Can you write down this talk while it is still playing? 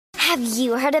Have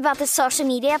you heard about the social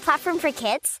media platform for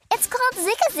kids? It's called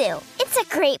Zigazoo. It's a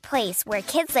great place where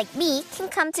kids like me can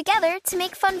come together to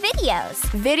make fun videos.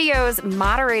 Videos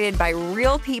moderated by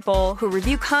real people who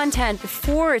review content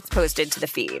before it's posted to the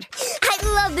feed. I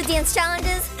love the dance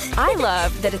challenges. I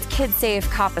love that it's kid-safe,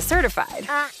 COPPA certified.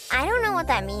 I don't know what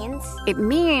that means. It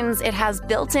means it has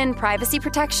built-in privacy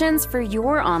protections for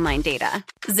your online data.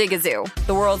 Zigazoo,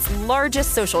 the world's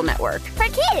largest social network. For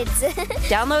kids.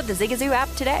 Download the Zigazoo app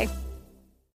today.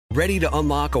 Ready to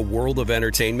unlock a world of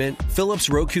entertainment? Philips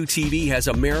Roku TV has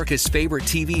America's favorite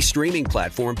TV streaming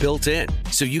platform built in,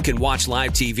 so you can watch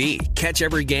live TV, catch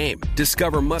every game,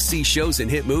 discover must-see shows and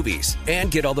hit movies,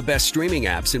 and get all the best streaming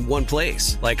apps in one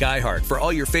place, like iHeart for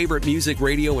all your favorite music,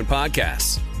 radio, and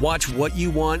podcasts. Watch what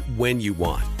you want, when you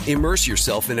want. Immerse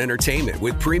yourself in entertainment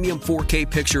with premium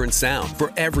 4K picture and sound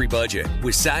for every budget,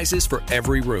 with sizes for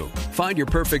every room. Find your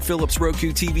perfect Philips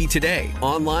Roku TV today,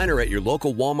 online or at your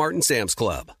local Walmart and Sam's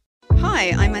Club.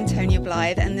 Hi, I'm Antonia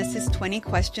Blythe, and this is 20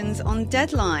 Questions on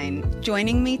Deadline.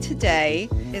 Joining me today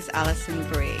is Alison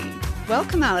Brie.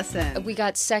 Welcome, Alison. We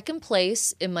got second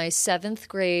place in my 7th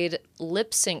grade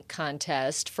lip sync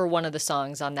contest for one of the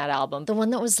songs on that album. The one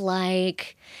that was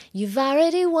like, "You've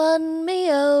already won me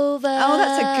over." Oh,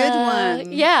 that's a good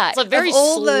one. Yeah. It's very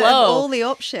slow. Of all the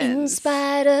options. In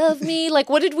spite of me. Like,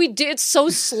 what did we do? It's so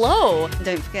slow.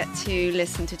 Don't forget to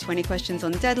listen to 20 Questions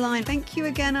on Deadline. Thank you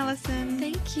again, Alison.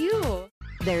 Thank you.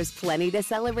 There's plenty to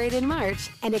celebrate in March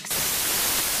and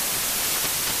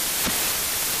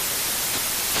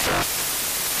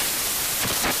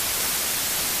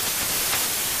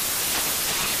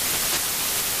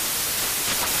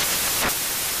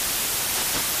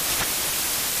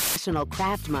National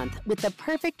Craft Month with the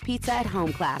perfect pizza at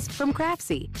home class from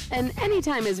Craftsy. And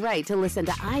anytime is right to listen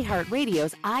to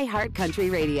iHeartRadio's iHeart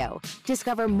Country Radio.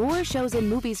 Discover more shows and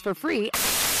movies for free.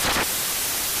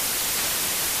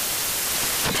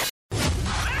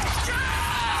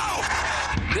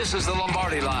 This is the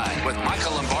Lombardi Line with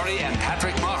Michael Lombardi and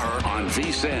Patrick Maher on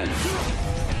VSiN.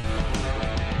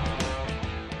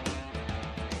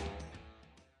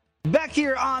 Back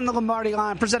here on the Lombardi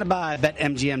Line, presented by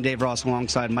BetMGM. Dave Ross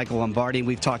alongside Michael Lombardi.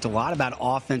 We've talked a lot about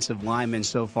offensive linemen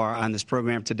so far on this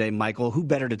program today, Michael. Who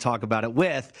better to talk about it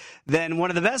with than one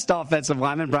of the best offensive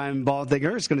linemen, Brian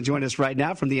Baldinger, is going to join us right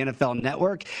now from the NFL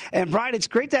Network. And, Brian, it's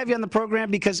great to have you on the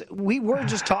program because we were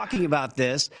just talking about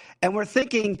this, and we're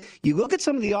thinking, you look at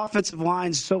some of the offensive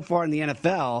lines so far in the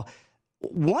NFL,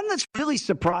 one that's really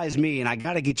surprised me, and I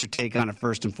got to get your take on it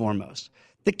first and foremost,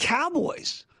 the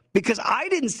Cowboys. Because I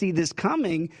didn't see this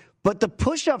coming, but the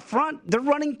push up front, they're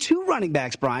running 2 running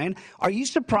backs, Brian. Are you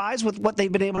surprised with what they've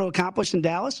been able to accomplish in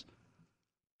Dallas?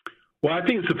 Well, I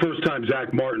think it's the first time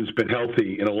Zach Martin's been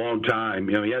healthy in a long time.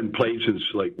 You know, he hadn't played since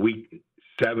like week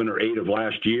 7 or 8 of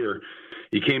last year.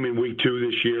 He came in week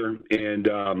 2 this year, and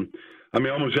I mean,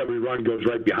 almost every run goes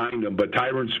right behind him. But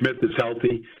Tyron Smith is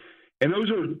healthy, and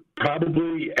those are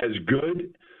probably as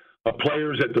good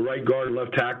players at the right guard and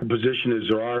left tackle position as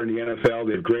there are in the NFL.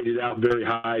 They've graded out very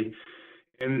high,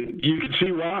 and you can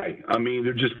see why. I mean,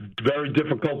 they're just very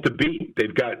difficult to beat.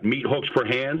 They've got meat hooks for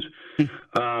hands.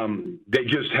 They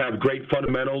just have great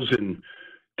fundamentals in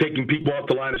taking people off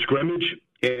the line of scrimmage,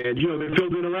 and, you know, they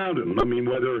filled in around him. I mean,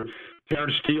 whether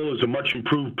Terrence Steele is a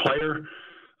much-improved player,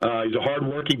 he's a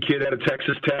hard-working kid out of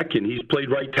Texas Tech, and he's played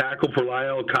right tackle for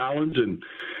Lyle Collins, and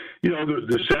you know,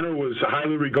 the center was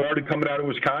highly regarded coming out of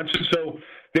Wisconsin. So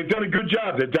they've done a good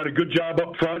job. They've done a good job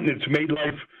up front, and it's made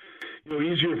life, you know,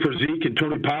 easier for Zeke and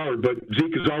Tony Pollard. But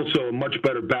Zeke is also a much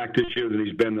better back this year than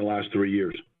he's been the last 3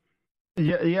 years.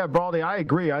 Yeah, Baldy, I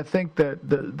agree. I think that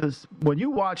when you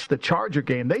watch the Charger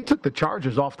game, they took the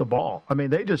Chargers off the ball. I mean,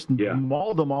 they just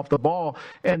mauled them off the ball.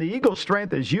 And the Eagles'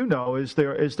 strength, as you know, is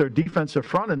their defensive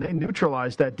front, and they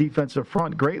neutralized that defensive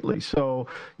front greatly. So,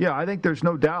 yeah, I think there's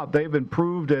no doubt they've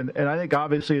improved, and I think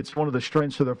obviously it's one of the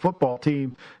strengths of their football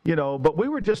team. You know, but we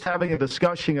were just having a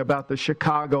discussion about the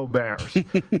Chicago Bears.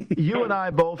 You and I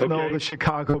both know the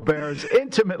Chicago Bears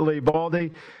intimately,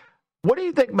 Baldy. What do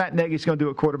you think Matt Nagy's going to do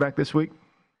at quarterback this week?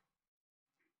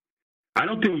 I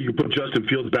don't think you can put Justin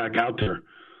Fields back out there,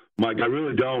 Mike. I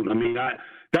really don't. I mean,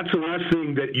 that's the last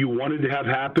thing that you wanted to have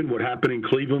happen, what happened in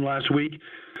Cleveland last week.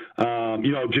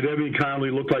 You know, Jadeveon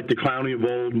Clowney looked like the Clowney of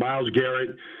old. Myles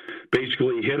Garrett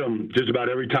basically hit him just about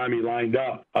every time he lined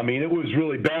up. I mean, it was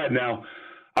really bad. Now,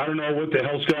 I don't know what the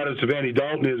health status of Andy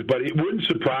Dalton is, but it wouldn't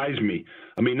surprise me.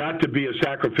 I mean, not to be a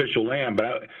sacrificial lamb,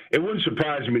 but it wouldn't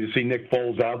surprise me to see Nick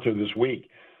Foles out there this week.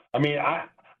 I mean, I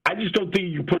just don't think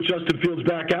you put Justin Fields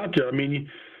back out there. I mean,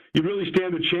 you really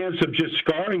stand a chance of just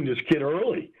scarring this kid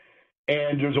early.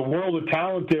 And there's a world of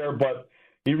talent there, but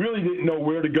He really didn't know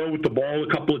where to go with the ball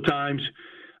a couple of times.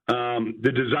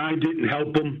 The design didn't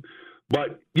help him.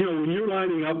 But, when you're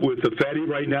lining up with Ifedi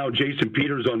right now, Jason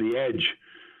Peters on the edge,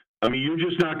 I mean, you're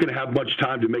just not going to have much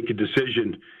time to make a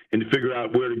decision and to figure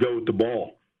out where to go with the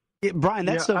ball. Yeah, Brian,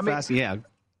 that's fast. Yeah.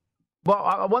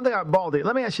 Well, one thing, Baldy,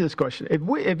 let me ask you this question.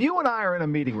 If you and I are in a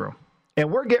meeting room and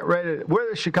we're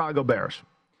the Chicago Bears,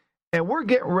 and we're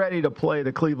getting ready to play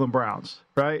the Cleveland Browns,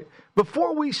 right?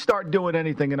 Before we start doing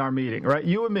anything in our meeting, right,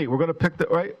 you and me, we're going to pick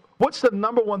right? What's the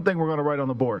number one thing we're going to write on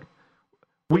the board?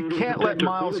 We can't let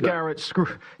Myles Garrett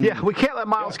we can't let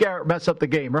Myles Garrett mess up the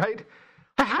game, right?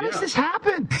 How does this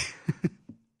happen?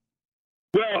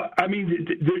 Well, I mean,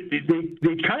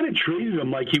 they kind of treated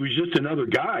him like he was just another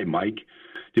guy, Mike,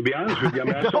 to be honest with you. I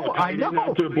mean, I saw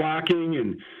out there blocking,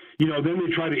 and, then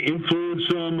they try to influence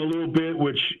him a little bit,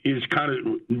 which is kind of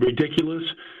ridiculous.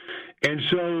 And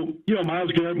so,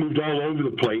 Myles Garrett moved all over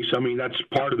the place. I mean, that's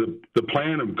part of the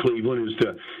plan of Cleveland is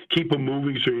to keep him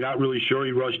moving so you're not really sure.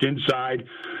 He rushed inside.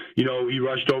 He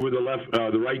rushed over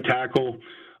the right tackle,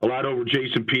 a lot over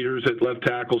Jason Peters at left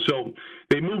tackle. So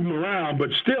they moved him around, but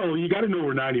still, you got to know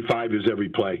where 95 is every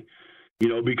play,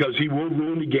 because he will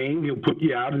ruin the game. He'll put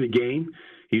you out of the game.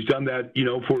 He's done that,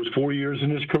 for his 4 years in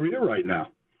his career right now.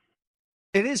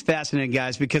 It is fascinating,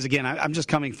 guys, because, again, I'm just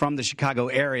coming from the Chicago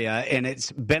area, and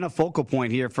it's been a focal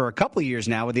point here for a couple of years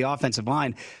now with the offensive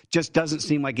line. Just doesn't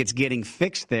seem like it's getting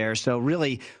fixed there. So,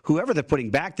 really, whoever they're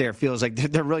putting back there feels like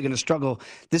they're really going to struggle.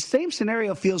 The same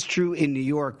scenario feels true in New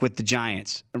York with the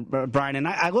Giants, Brian. And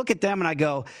I look at them and I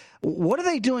go, what are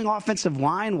they doing offensive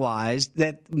line-wise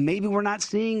that maybe we're not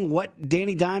seeing what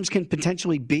Danny Dimes can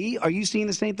potentially be? Are you seeing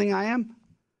the same thing I am?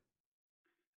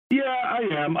 Yeah, I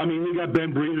am. I mean, they got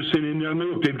Ben Breederson in there. I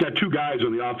mean, look, they've got two guys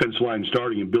on the offensive line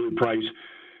starting, and Billy Price,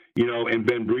 and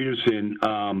Ben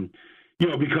Breederson,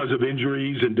 because of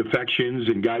injuries and defections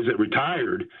and guys that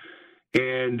retired.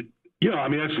 And, I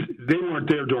mean, they weren't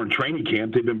there during training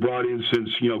camp. They've been brought in since,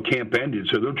 camp ended,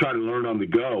 so they're trying to learn on the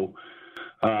go.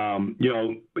 And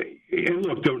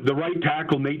look, the right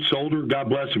tackle, Nate Solder, God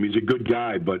bless him, he's a good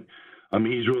guy, but, I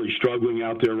mean, he's really struggling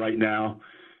out there right now.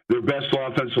 Their best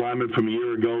offensive lineman from a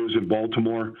year ago was in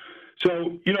Baltimore.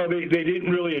 So, they didn't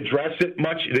really address it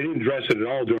much. They didn't address it at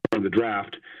all during the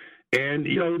draft. And,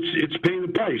 it's paying the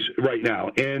price right now.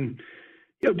 And,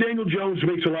 Daniel Jones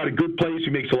makes a lot of good plays. He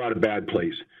makes a lot of bad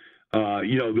plays.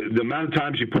 The amount of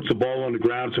times he puts the ball on the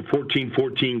ground, it's a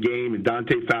 14-14 game, and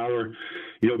Dante Fowler,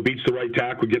 beats the right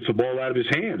tackle, gets the ball out of his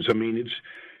hands. I mean,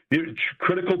 it's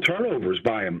critical turnovers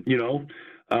by him,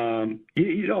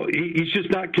 he's just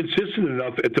not consistent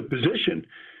enough at the position,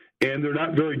 and they're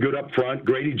not very good up front.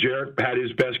 Grady Jarrett had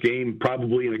his best game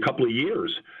probably in a couple of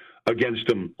years against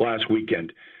them last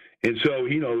weekend. And so,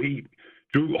 he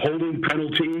drew holding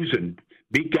penalties and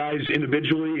beat guys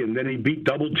individually, and then he beat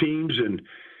double teams and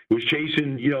was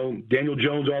chasing, Daniel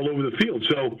Jones all over the field.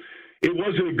 So it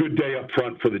wasn't a good day up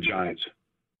front for the Giants.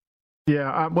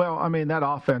 Yeah, well, I mean, that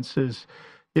offense is –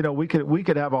 we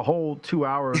could have a whole 2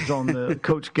 hours on the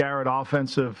Coach Garrett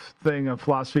offensive thing and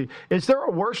philosophy. Is there a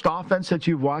worse offense that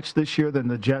you've watched this year than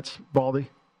the Jets, Baldy?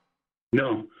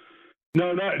 No,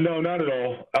 not at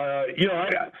all.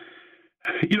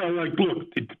 Look,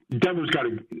 Denver's got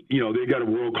they got a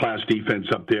world-class defense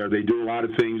up there. They do a lot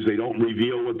of things. They don't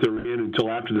reveal what they're in until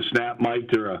after the snap, Mike.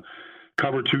 They're a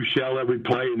cover two shell every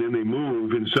play, and then they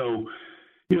move. And so,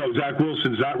 Zach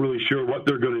Wilson's not really sure what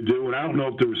they're going to do, and I don't know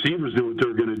if the receivers knew what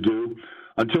they're going to do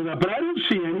until that. But I don't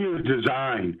see any of the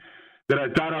design that I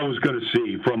thought I was going to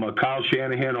see from a Kyle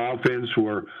Shanahan offense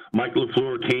where Mike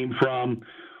LaFleur came from,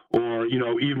 or,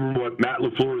 even what Matt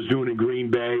LaFleur is doing in Green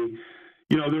Bay.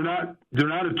 They're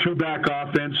not a two-back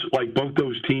offense like both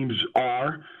those teams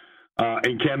are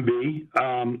and can be.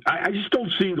 I just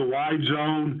don't see the wide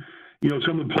zone,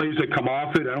 some of the plays that come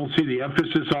off it. I don't see the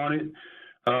emphasis on it.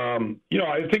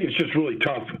 I think it's just really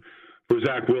tough for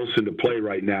Zach Wilson to play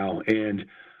right now. And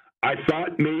I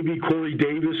thought maybe Corey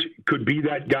Davis could be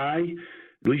that guy,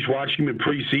 at least watching him in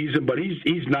preseason, but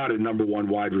he's not a number one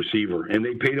wide receiver. And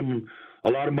they paid him a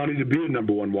lot of money to be a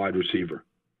number one wide receiver.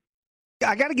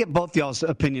 I got to get both y'all's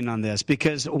opinion on this,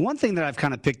 because one thing that I've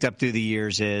kind of picked up through the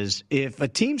years is if a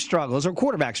team struggles or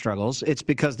quarterback struggles, it's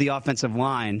because the offensive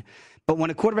line. But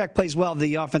when a quarterback plays well,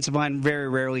 the offensive line very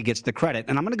rarely gets the credit.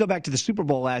 And I'm going to go back to the Super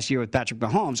Bowl last year with Patrick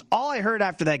Mahomes. All I heard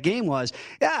after that game was,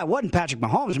 it wasn't Patrick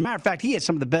Mahomes. As a matter of fact, he had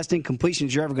some of the best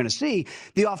incompletions you're ever going to see.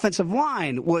 The offensive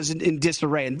line was in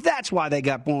disarray, and that's why they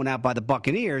got blown out by the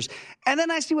Buccaneers. And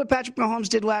then I see what Patrick Mahomes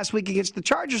did last week against the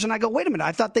Chargers, and I go, wait a minute,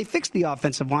 I thought they fixed the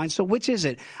offensive line, so which is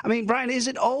it? I mean, Brian, is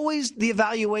it always the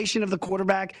evaluation of the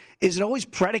quarterback? Is it always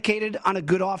predicated on a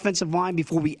good offensive line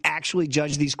before we actually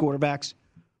judge these quarterbacks?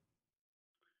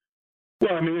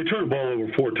 Well, I mean, they turned the ball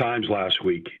over 4 times last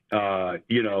week,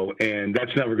 and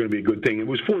that's never going to be a good thing. It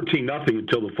was 14-0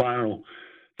 until the final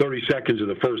 30 seconds of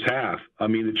the first half. I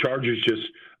mean, the Chargers just,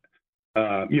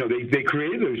 they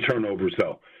created those turnovers,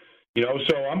 though.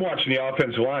 So I'm watching the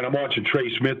offensive line. I'm watching Trey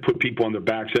Smith put people on their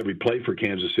backs every play for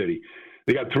Kansas City.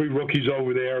 They got 3 rookies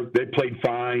over there. They played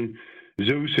fine.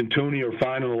 Zeus and Tooney are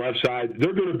fine on the left side.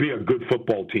 They're going to be a good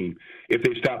football team if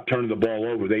they stop turning the ball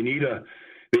over. They need a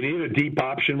deep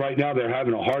option right now. They're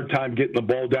having a hard time getting the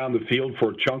ball down the field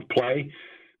for a chunk play.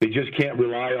 They just can't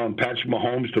rely on Patrick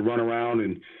Mahomes to run around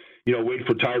and, wait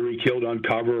for Tyreek Hill to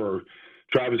uncover or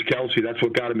Travis Kelce. That's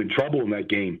what got him in trouble in that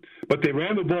game. But they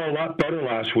ran the ball a lot better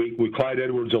last week with Clyde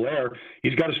Edwards-Helaire.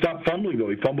 He's got to stop fumbling, though.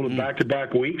 He fumbled in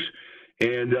back-to-back weeks,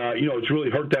 and, it's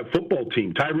really hurt that football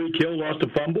team. Tyreek Hill lost a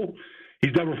fumble.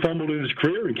 He's never fumbled in his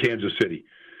career in Kansas City.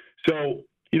 So,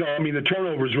 the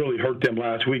turnovers really hurt them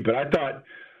last week. But I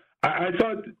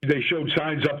thought they showed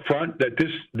signs up front that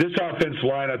this offensive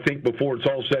line, I think, before it's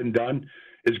all said and done,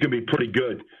 is going to be pretty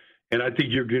good. And I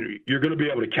think you're going to be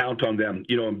able to count on them,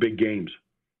 in big games.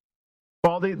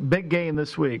 Well, the big game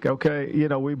this week, okay?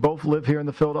 We both live here in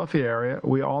the Philadelphia area.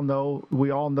 We all know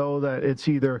that it's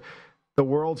either the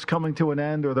world's coming to an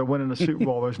end or they're winning the Super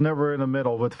Bowl. There's never in the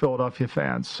middle with Philadelphia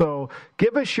fans. So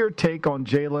give us your take on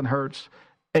Jalen Hurts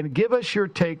and give us your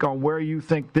take on where you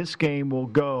think this game will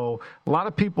go. A lot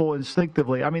of people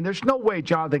instinctively, there's no way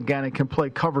Jonathan Gannon can play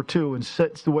cover 2 and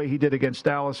sit the way he did against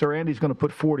Dallas, or Andy's going to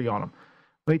put 40 on him.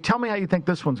 Tell me how you think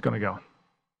this one's going to go.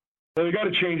 Well, they got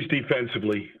to change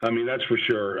defensively. That's for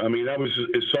sure. That was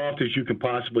as soft as you can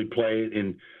possibly play it,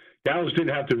 and Dallas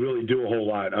didn't have to really do a whole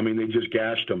lot. They just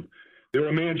gashed them. They were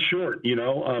a man short,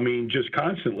 just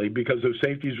constantly because those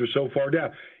safeties were so far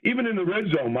down. Even in the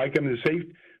red zone, Mike, the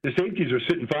safeties are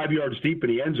sitting 5 yards deep in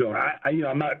the end zone.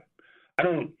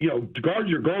 Guard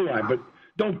your goal line, but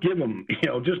don't give them,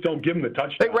 just don't give them the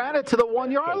touchdown. They ran it to the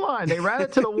 1 yard line. They ran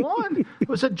it to the 1. It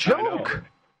was a joke.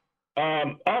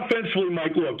 Offensively,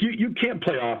 Mike, look, you can't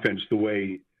play offense the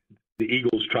way the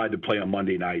Eagles tried to play on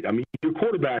Monday night. Your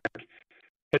quarterback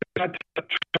has got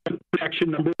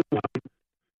protection, number 1.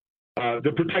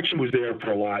 The protection was there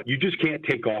for a lot. You just can't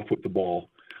take off with the ball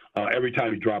every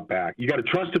time you drop back. You got to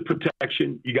trust the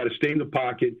protection. You got to stay in the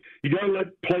pocket. You got to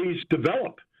let plays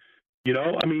develop.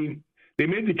 They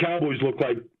made the Cowboys look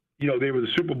like they were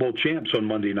the Super Bowl champs on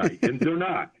Monday night, and they're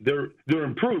not. They're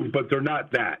improved, but they're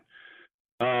not that.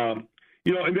 And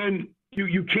then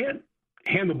you can't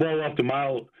hand the ball off to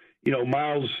Miles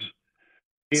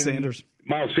Sanders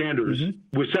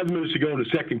with 7 minutes to go in the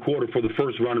second quarter for the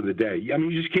first run of the day.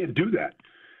 You just can't do that.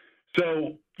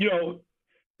 So,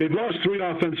 they've lost 3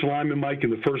 offensive linemen, Mike,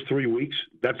 in the first 3 weeks.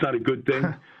 That's not a good thing.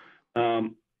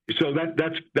 So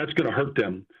that's going to hurt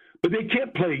them. But they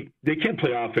can't play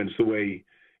offense the way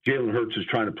Jalen Hurts is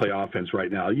trying to play offense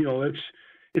right now.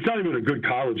 It's not even a good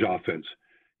college offense.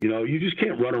 You just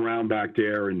can't run around back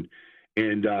there and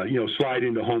slide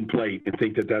into home plate and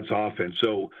think that that's offense.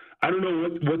 So I don't know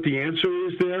what the answer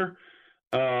is there.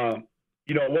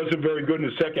 It wasn't very good in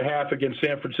the second half against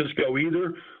San Francisco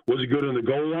either. Wasn't good on the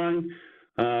goal line.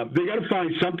 They got to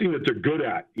find something that they're good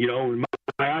at.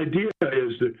 My idea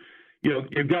is that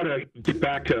you've got to get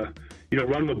back to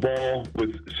run the ball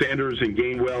with Sanders and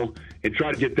Gainwell and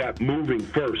try to get that moving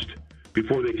first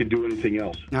before they can do anything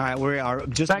else. All right, we are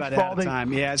just about out of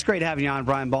time. Yeah, it's great having you on,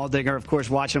 Brian Baldinger. Of course,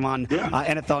 watch him on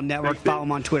NFL Network. Follow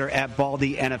him on Twitter at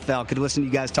BaldyNFL. Could listen to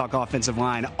you guys talk offensive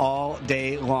line all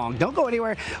day long. Don't go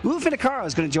anywhere. Lou Finicaro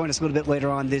is going to join us a little bit later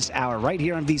on this hour right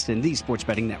here on VSiN, the Sports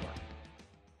Betting Network.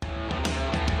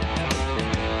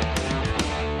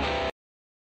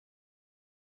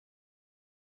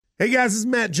 Hey guys, this is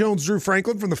Matt Jones, Drew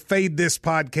Franklin from the Fade This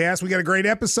podcast. We got a great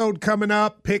episode coming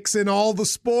up, picks in all the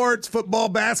sports, football,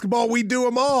 basketball, we do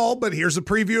them all, but here's a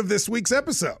preview of this week's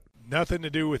episode. Nothing to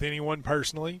do with anyone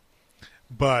personally,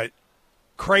 but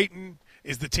Creighton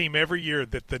is the team every year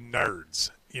that the nerds,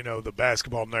 the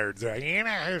basketball nerds, they're like,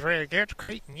 who's really good?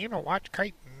 Creighton, watch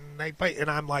Creighton. They play, and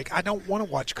I'm like, I don't want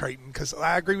to watch Creighton because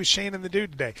I agree with Shannon the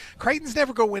dude today. Creighton's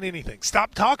never going to win anything.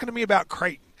 Stop talking to me about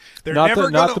Creighton. They're not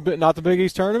the Big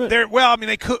East tournament.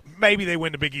 They could maybe they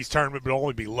win the Big East tournament, but it'll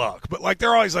only be luck. But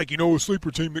they're always like, a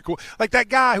sleeper team that like that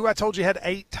guy who I told you had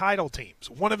 8 title teams.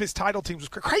 One of his title teams was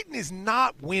Creighton is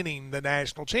not winning the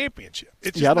national championship. I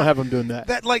don't have them doing that.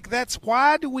 That's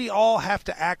why do we all have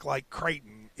to act like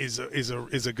Creighton is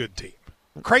a good team?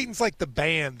 Creighton's like the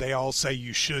band they all say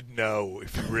you should know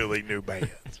if you really knew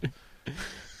bands.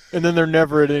 And then they're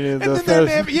never at any of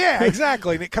the yeah,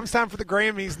 exactly. And it comes time for the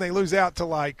Grammys, and they lose out to,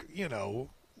 Lil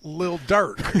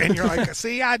Durk. And you're like,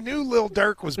 see, I knew Lil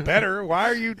Durk was better. Why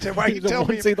are you telling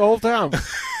me? See the whole time.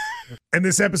 And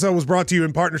this episode was brought to you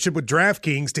in partnership with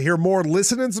DraftKings. To hear more,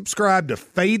 listen and subscribe to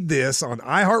Fade This on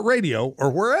iHeartRadio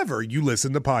or wherever you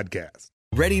listen to podcasts.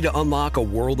 Ready to unlock a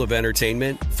world of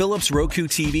entertainment? Philips Roku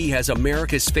TV has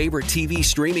America's favorite TV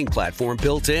streaming platform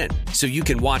built in. So you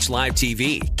can watch live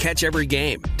TV, catch every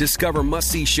game, discover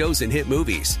must-see shows and hit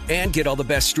movies, and get all the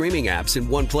best streaming apps in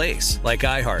one place, like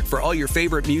iHeart for all your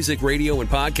favorite music, radio, and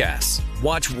podcasts.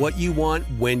 Watch what you want,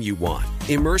 when you want.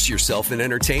 Immerse yourself in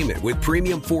entertainment with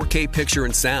premium 4K picture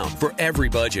and sound for every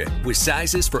budget, with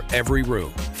sizes for every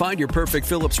room. Find your perfect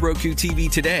Philips Roku TV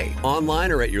today,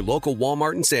 online or at your local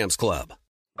Walmart and Sam's Club.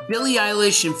 Billie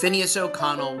Eilish and Phineas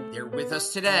O'Connell, they're with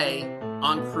us today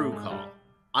on Crew Call.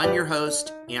 I'm your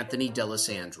host, Anthony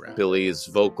D'Alessandro. Billie's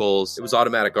vocals, it was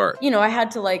automatic art. You know, I had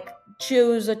to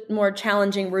choose a more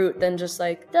challenging route than just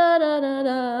da da da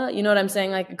da. You know what I'm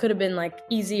saying? It could have been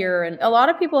easier. And a lot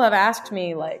of people have asked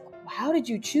me how did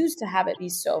you choose to have it be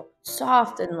so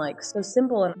soft and so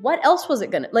simple? And what else was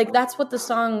it gonna that's what the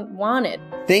song wanted.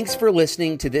 Thanks for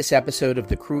listening to this episode of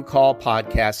the Crew Call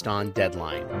podcast on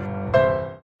Deadline.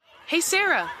 Hey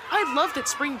Sarah, I love that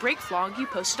spring break vlog you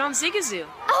posted on Zigazoo.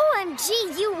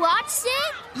 OMG, you watched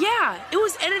it? Yeah, it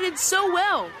was edited so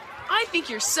well. I think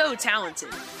you're so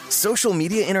talented. Social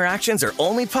media interactions are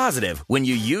only positive when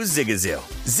you use Zigazoo.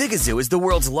 Zigazoo is the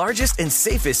world's largest and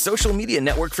safest social media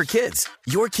network for kids.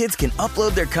 Your kids can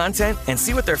upload their content and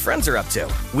see what their friends are up to.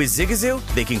 With Zigazoo,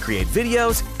 they can create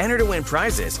videos, enter to win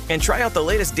prizes, and try out the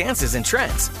latest dances and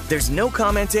trends. There's no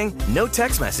commenting, no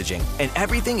text messaging, and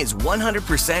everything is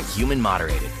 100% human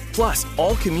moderated. Plus,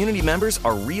 all community members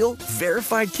are real,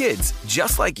 verified kids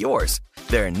just like yours.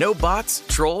 There are no bots,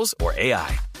 trolls, or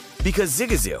AI. Because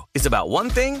Zigazoo is about one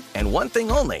thing and one thing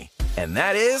only, and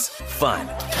that is fun.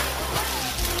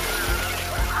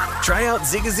 Try out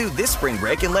Zigazoo this spring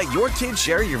break and let your kids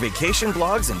share your vacation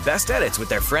blogs and best edits with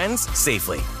their friends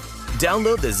safely.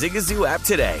 Download the Zigazoo app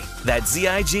today. That's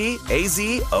Zigazoo.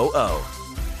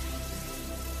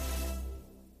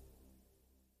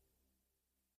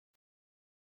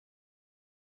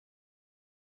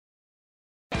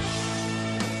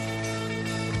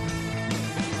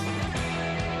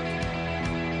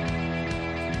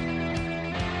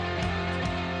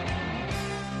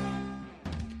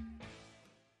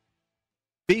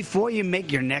 Before you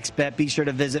make your next bet, be sure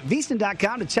to visit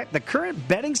VSiN.com to check the current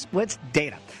betting splits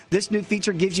data. This new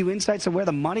feature gives you insights on where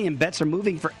the money and bets are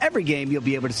moving for every game. You'll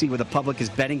be able to see where the public is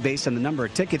betting based on the number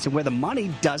of tickets and where the money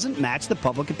doesn't match the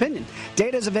public opinion.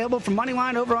 Data is available for money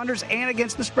line, over-unders, and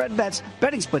against the spread bets.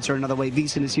 Betting splits are another way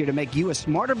VSiN is here to make you a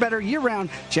smarter, better year-round.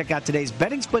 Check out today's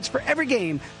betting splits for every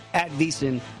game at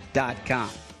VSiN.com.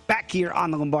 Back here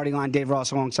on the Lombardi Line, Dave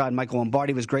Ross alongside Michael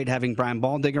Lombardi. It was great having Brian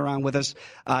Baldinger on with us,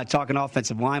 talking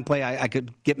offensive line play. I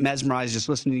could get mesmerized just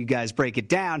listening to you guys break it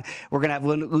down. We're going to have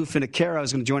Lou Finocchiaro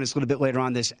who's going to join us a little bit later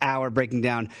on this hour, breaking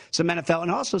down some NFL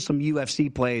and also some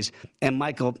UFC plays. And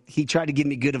Michael, he tried to give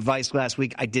me good advice last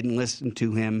week. I didn't listen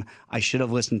to him. I should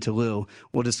have listened to Lou.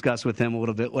 We'll discuss with him a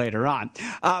little bit later on.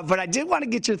 But I did want to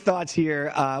get your thoughts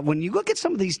here. When you look at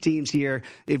some of these teams here,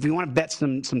 if you want to bet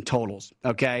some totals,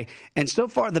 okay? And so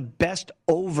far, the best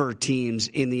over teams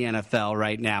in the NFL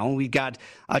right now. And we've got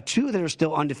two that are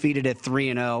still undefeated at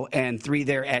 3-0 and three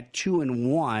there at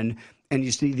 2-1. And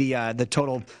you see the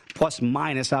total plus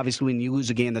minus. Obviously, when you lose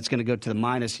a game, that's going to go to the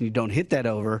minus and you don't hit that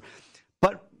over.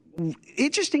 But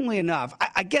interestingly enough,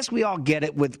 I guess we all get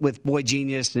it with Boy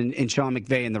Genius and Sean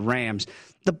McVay and the Rams.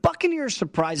 The Buccaneers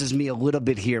surprises me a little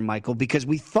bit here, Michael, because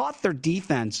we thought their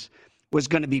defense was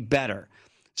going to be better.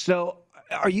 So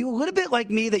are you a little bit like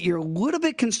me that you're a little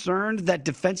bit concerned that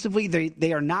defensively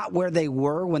they are not where they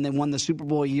were when they won the Super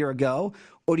Bowl a year ago?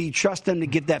 Or do you trust them to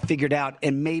get that figured out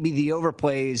and maybe the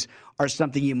overplays are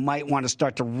something you might want to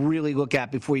start to really look at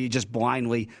before you just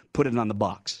blindly put it on the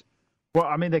Bucs? Well,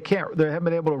 I mean, they haven't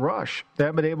been able to rush. They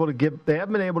haven't been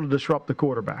able to disrupt the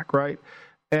quarterback, right?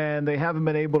 And they haven't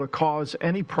been able to cause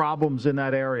any problems in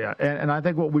that area. And I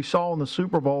think what we saw in the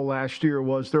Super Bowl last year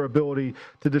was their ability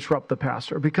to disrupt the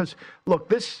passer. Because, look,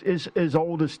 this is as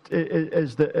old as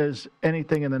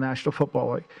anything in the National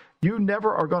Football League. You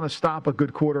never are going to stop a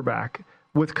good quarterback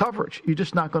with coverage. You're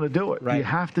just not going to do it. Right. You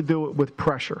have to do it with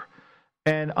pressure.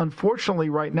 And unfortunately,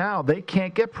 right now, they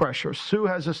can't get pressure. Sue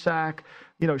has a sack.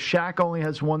 Shaq only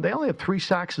has one. They only have 3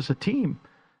 sacks as a team.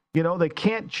 They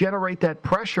can't generate that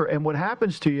pressure. And what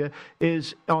happens to you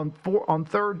is on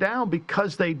third down,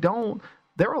 because they're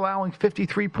allowing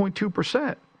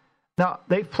 53.2%. Now,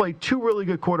 they've played 2 really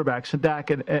good quarterbacks in Dak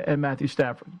and Matthew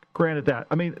Stafford. Granted that.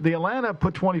 I mean, the Atlanta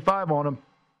put 25 on him,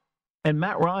 and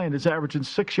Matt Ryan is averaging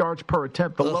 6 yards per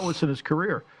attempt, the lowest in his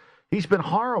career. He's been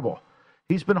horrible.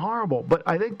 He's been horrible. But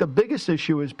I think the biggest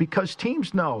issue is because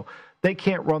teams know they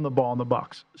can't run the ball in the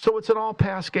Bucs. So it's an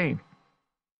all-pass game.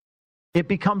 It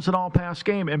becomes an all-pass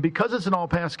game. And because it's an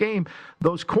all-pass game,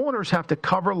 those corners have to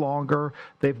cover longer.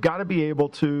 They've got to be able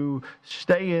to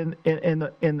stay in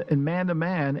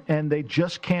man-to-man, and they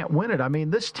just can't win it. I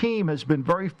mean, this team has been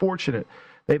very fortunate.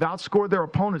 They've outscored their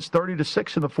opponents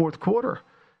 30-6 in the fourth quarter.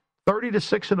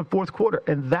 30-6 in the fourth quarter,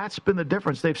 and that's been the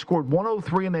difference. They've scored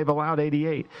 103 and they've allowed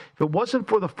 88. If it wasn't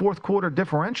for the fourth quarter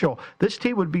differential, this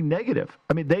team would be negative.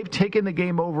 I mean, they've taken the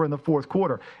game over in the fourth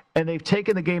quarter, and they've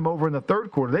taken the game over in the third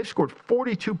quarter. They've scored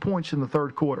 42 points in the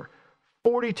third quarter.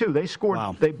 42. They scored.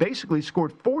 Wow. They basically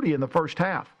scored 40 in the first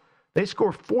half. They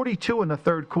scored 42 in the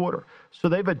third quarter. So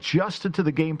they've adjusted to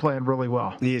the game plan really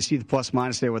well. You see the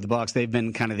plus-minus there with the Bucs. They've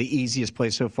been kind of the easiest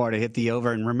place so far to hit the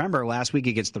over. And remember, last week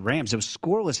against the Rams, it was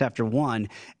scoreless after one,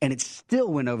 and it still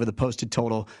went over the posted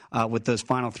total with those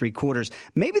final three quarters.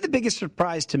 Maybe the biggest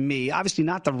surprise to me, obviously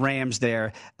not the Rams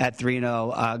there at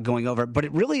 3-0 going over, but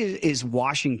it really is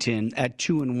Washington at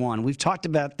 2-1. We've talked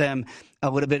about them a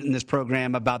little bit in this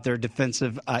program about their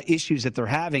defensive issues that they're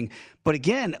having. But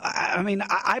again, I mean,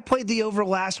 I played the over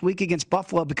last week against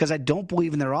Buffalo because I don't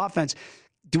believe in their offense.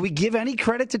 Do we give any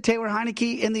credit to Taylor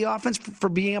Heineke in the offense for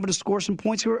being able to score some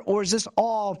points here, or is this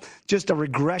all just a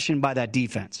regression by that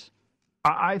defense?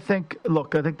 I think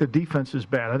the defense is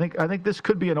bad. I think this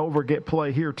could be an over-get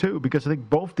play here, too, because I think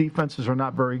both defenses are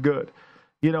not very good,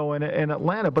 in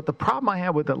Atlanta. But the problem I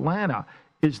have with Atlanta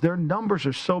is their numbers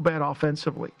are so bad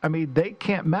offensively. I mean, they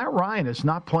can't. Matt Ryan is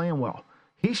not playing well.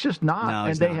 He's just not. No,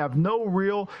 and they have no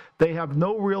real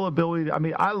ability. I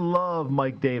mean, I love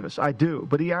Mike Davis. I do.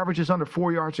 But he averages under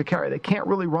 4 yards a carry. They can't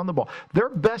really run the ball. Their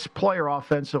best player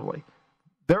offensively,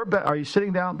 are you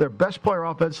sitting down? Their best player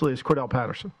offensively is Cordell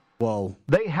Patterson. Whoa.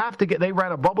 They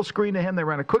ran a bubble screen to him. They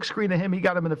ran a quick screen to him. He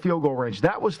got him in the field goal range.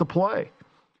 That was the play.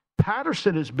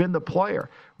 Patterson has been the player.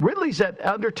 Ridley's at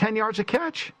under 10 yards a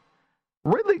catch.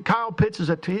 Kyle Pitts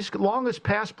his longest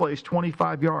pass play is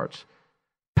 25 yards.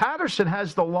 Patterson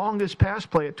has the longest pass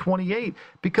play at 28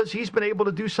 because he's been able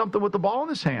to do something with the ball in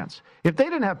his hands. If they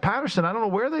didn't have Patterson, I don't know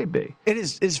where they'd be. It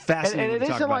is fascinating. And it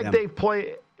isn't like they've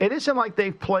played. It isn't like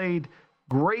they've played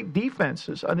great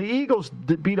defenses. And the Eagles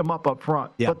beat them up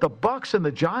front, but the Bucs and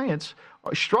the Giants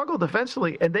struggle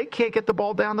defensively, and they can't get the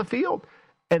ball down the field.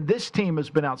 And this team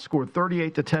has been outscored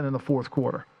 38-10 in the fourth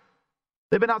quarter.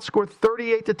 They've been outscored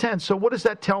 38-10. So what does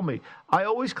that tell me? I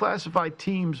always classify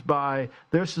teams by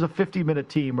this is a 50-minute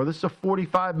team, or this is a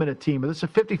 45-minute team, or this is a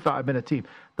 55-minute team.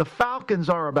 The Falcons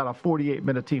are about a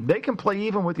 48-minute team. They can play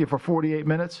even with you for 48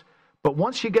 minutes, but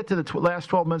once you get to the last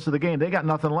 12 minutes of the game, they got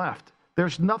nothing left.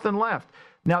 There's nothing left.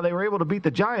 Now, they were able to beat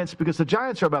the Giants because the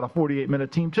Giants are about a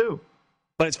 48-minute team too.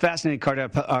 But it's fascinating,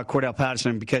 Cordell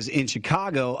Patterson, because in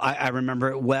Chicago, I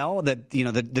remember it well that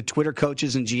the Twitter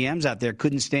coaches and GMs out there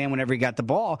couldn't stand whenever he got the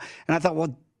ball. And I thought,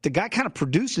 well, the guy kind of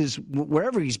produces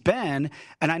wherever he's been.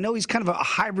 And I know he's kind of a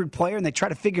hybrid player, and they try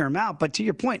to figure him out. But to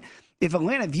your point,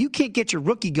 if you can't get your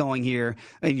rookie going here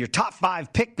and your top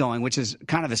 5 pick going, which is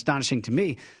kind of astonishing to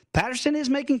me, Patterson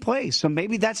is making plays. So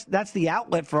maybe that's the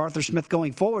outlet for Arthur Smith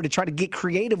going forward to try to get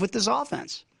creative with this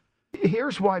offense.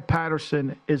 Here's why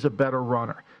Patterson is a better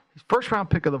runner. He's first-round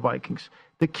pick of the Vikings.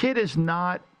 The kid is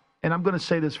not, and I'm going to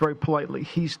say this very politely,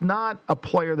 he's not a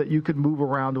player that you could move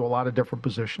around to a lot of different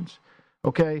positions.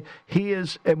 Okay? He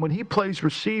is, and when he plays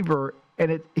receiver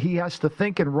and he has to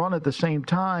think and run at the same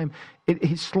time,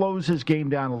 he slows his game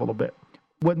down a little bit.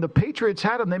 When the Patriots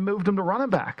had him, they moved him to running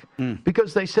back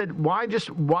because they said, why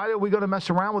are we going to mess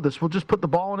around with this? We'll just put the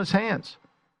ball in his hands.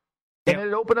 And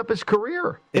it opened up his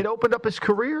career.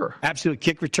 Absolutely.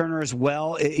 Kick returner as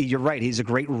well. You're right. He's a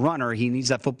great runner. He needs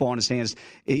that football in his hands.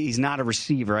 He's not a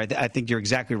receiver. I think you're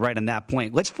exactly right on that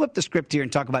point. Let's flip the script here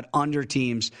and talk about under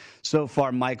teams so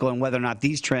far, Michael, and whether or not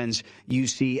these trends you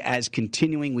see as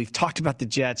continuing. We've talked about the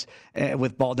Jets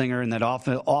with Baldinger and that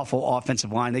awful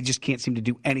offensive line. They just can't seem to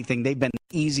do anything. They've been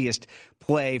the easiest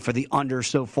play for the under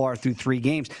so far through 3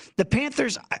 games. The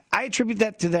Panthers, I attribute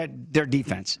that to their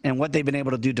defense and what they've been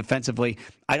able to do defensively.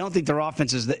 I don't think their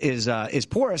offense is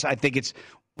porous. I think it's,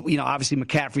 obviously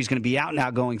McCaffrey's going to be out now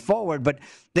going forward, but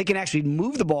they can actually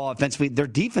move the ball offensively. Their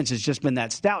defense has just been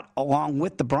that stout along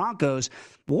with the Broncos.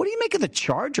 What do you make of the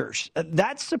Chargers?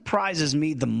 That surprises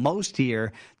me the most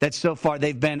here, that so far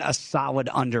they've been a solid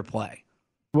underplay.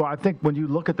 Well, I think when you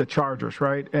look at the Chargers,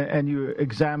 right, and you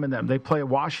examine them, they play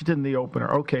Washington in the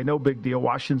opener. Okay, no big deal.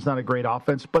 Washington's not a great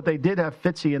offense, but they did have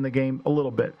Fitzy in the game a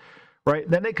little bit, right?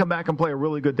 Then they come back and play a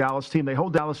really good Dallas team. They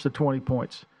hold Dallas to 20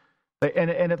 points.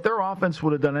 And if their offense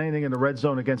would have done anything in the red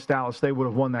zone against Dallas, they would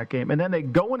have won that game. And then they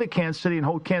go into Kansas City and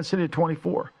hold Kansas City to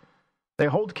 24. They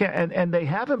hold and they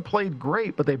haven't played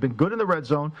great, but they've been good in the red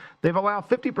zone. They've allowed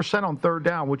 50% on third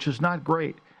down, which is not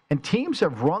great. And teams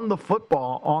have run the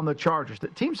football on the Chargers. The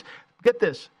teams, get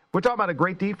this, we're talking about a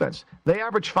great defense. They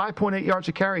average 5.8 yards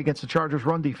a carry against the Chargers'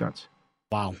 run defense.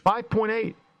 Wow.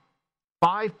 5.8.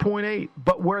 5.8.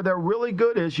 But where they're really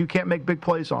good is you can't make big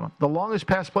plays on them. The longest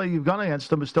pass play you've gone against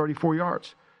them is 34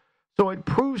 yards. So it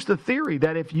proves the theory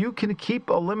that if you can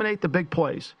eliminate the big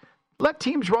plays, let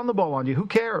teams run the ball on you. Who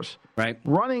cares? Right.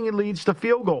 Running leads to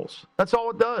field goals. That's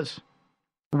all it does.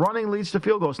 Running leads to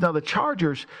field goals. Now, the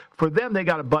Chargers, for them, they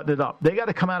got to button it up. They got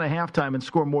to come out at halftime and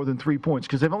score more than 3 points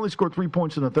because they've only scored 3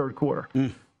 points in the third quarter.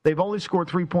 They've only scored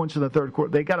 3 points in the third quarter.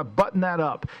 They got to button that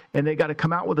up, and they got to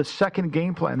come out with a second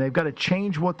game plan. They've got to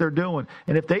change what they're doing.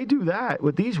 And if they do that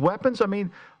with these weapons, I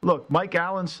mean, look, Mike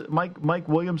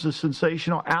Williams is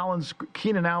sensational.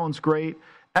 Keenan Allen's great.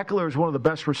 Eckler is one of the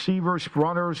best receivers,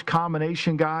 runners,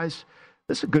 combination guys.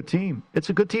 This is a good team. It's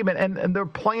a good team, and they're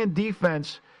playing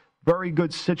defense very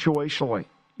good situationally.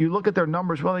 You look at their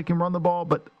numbers, well, they can run the ball,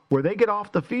 but where they get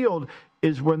off the field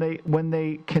is when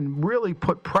they can really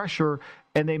put pressure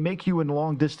and they make you in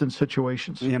long-distance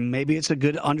situations. Yeah, maybe it's a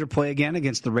good underplay again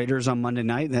against the Raiders on Monday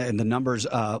night, and the numbers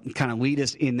kind of lead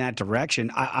us in that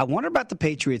direction. I wonder about the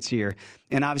Patriots here,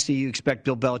 and obviously you expect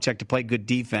Bill Belichick to play good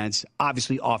defense.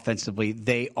 Obviously, offensively,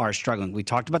 they are struggling. We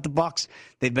talked about the Bucs.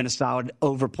 They've been a solid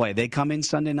overplay. They come in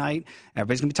Sunday night.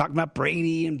 Everybody's going to be talking about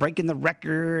Brady and breaking the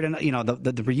record and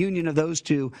the reunion of those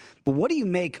two. But what do you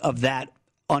make of that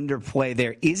underplay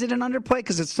there? Is it an underplay?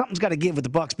 Because something's got to give with the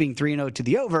Bucs being 3-0 to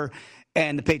the over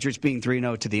and the Patriots being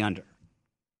 3-0 to the under.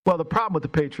 Well, the problem with the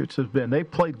Patriots has been they've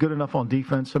played good enough on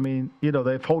defense. I mean,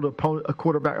 they've held opposing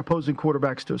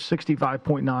quarterbacks to a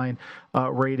 65.9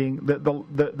 rating.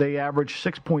 They average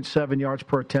 6.7 yards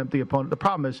per attempt, the opponent. The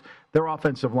problem is their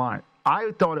offensive line.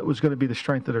 I thought it was going to be the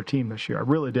strength of their team this year. I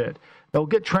really did. They'll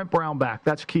get Trent Brown back.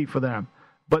 That's key for them.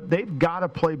 But they've got to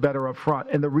play better up front.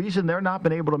 And the reason they're not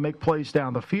been able to make plays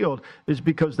down the field is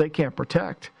because they can't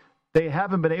protect. They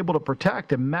haven't been able to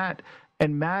protect. And Mac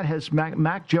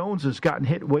Jones has gotten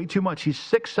hit way too much. He's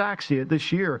 6 sacks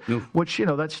this year, which,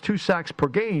 that's 2 sacks per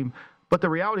game. But the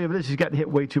reality of it is he's gotten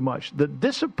hit way too much. The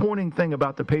disappointing thing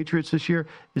about the Patriots this year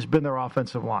has been their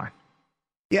offensive line.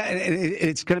 Yeah, and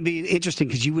it's going to be interesting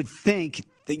because you would think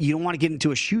that you don't want to get into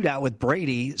a shootout with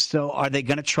Brady. So are they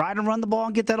going to try to run the ball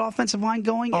and get that offensive line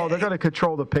going? Oh, they're going to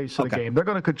control the pace of the game. They're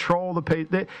going to control the pace.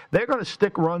 They're going to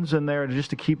stick runs in there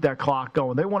just to keep that clock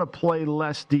going. They want to play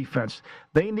less defense.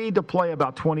 They need to play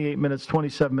about 28 minutes,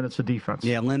 27 minutes of defense.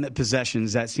 Yeah, limit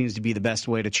possessions. That seems to be the best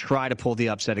way to try to pull the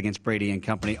upset against Brady and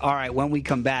company. All right, when we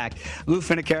come back, Lou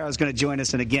Finocchiaro is going to join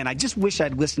us. And again, I just wish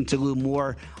I'd listened to Lou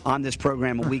more on this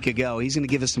program a week ago. He's going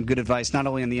to give us some good advice, not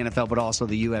only on the NFL, but also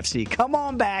the UFC. Come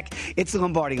on back. It's the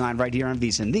Lombardi Line right here on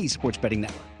VSiN, the Sports Betting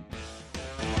Network.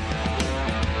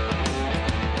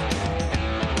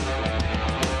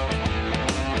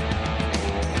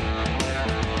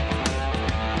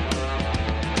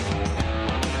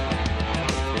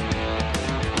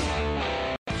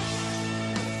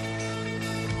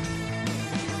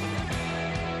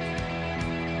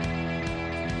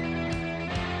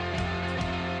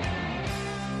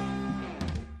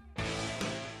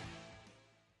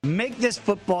 Make this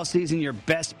football season your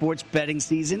best sports betting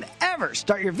season ever.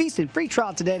 Start your VSiN free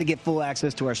trial today to get full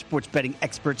access to our sports betting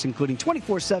experts, including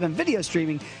 24/7 video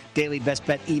streaming, daily best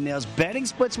bet emails, betting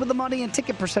splits with the money, and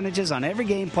ticket percentages on every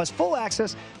game, plus full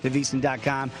access to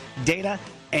VSiN.com data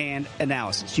and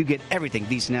analysis. You get everything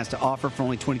VSiN has to offer for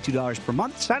only $22 per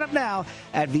month. Sign up now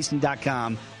at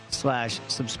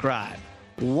VSiN.com/subscribe.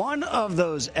 One of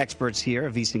those experts here,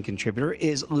 a VSiN contributor,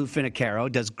 is Lou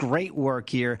Finocchiaro. Does great work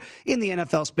here in the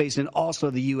NFL space and also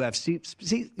the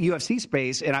UFC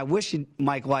space. And I wish,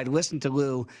 Michael, I'd listened to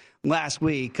Lou last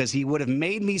week because he would have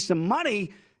made me some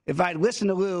money if I'd listened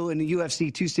to Lou in the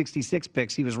UFC 266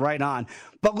 picks. He was right on.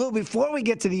 But, Lou, before we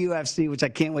get to the UFC, which I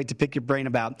can't wait to pick your brain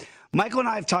about, Michael and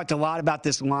I have talked a lot about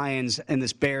this Lions and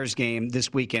this Bears game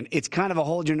this weekend. It's kind of a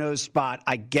hold-your-nose spot.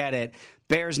 I get it.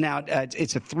 Bears now,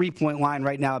 it's a 3-point line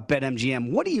right now at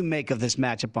BetMGM. What do you make of this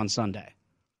matchup on Sunday?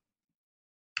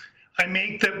 I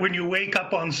make that when you wake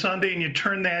up on Sunday and you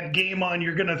turn that game on,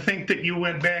 you're going to think that you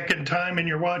went back in time and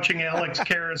you're watching Alex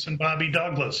Karras and Bobby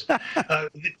Douglas.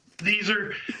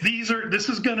 This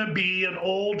is going to be an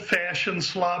old-fashioned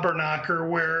slobber knocker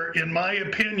where, in my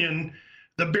opinion,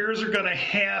 the Bears are going to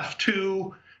have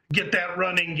to get that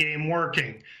running game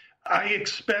working. I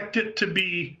expect it to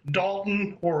be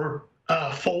Dalton or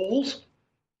Foles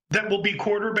that will be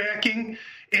quarterbacking.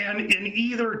 And in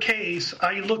either case,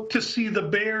 I look to see the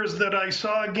Bears that I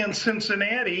saw against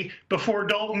Cincinnati before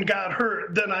Dalton got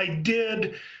hurt than I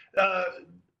did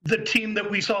the team that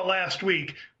we saw last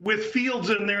week. With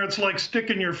Fields in there, it's like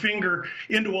sticking your finger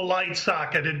into a light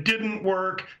socket. It didn't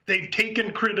work. They've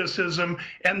taken criticism,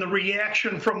 and the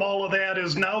reaction from all of that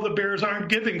is now the Bears aren't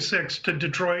giving 6 to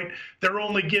Detroit. They're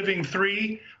only giving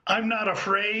 3. I'm not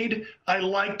afraid. I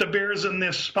like the Bears in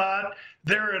this spot.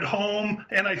 They're at home,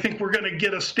 and I think we're going to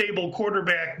get a stable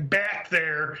quarterback back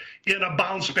there in a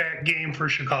bounce-back game for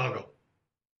Chicago.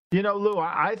 You know, Lou,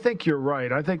 I think you're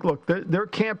right. I think, look, there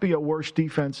can't be a worse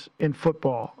defense in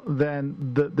football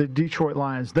than the Detroit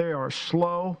Lions. They are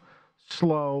slow.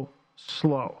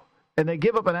 And they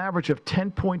give up an average of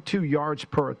 10.2 yards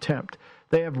per attempt.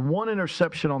 They have 1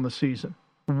 interception on the season.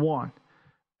 1.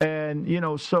 And, you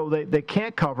know, so they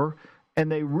can't cover,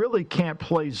 and they really can't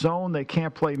play zone. They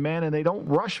can't play man, and they don't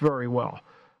rush very well.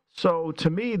 So, to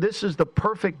me, this is the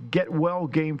perfect get-well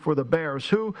game for the Bears,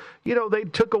 who, you know, they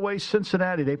took away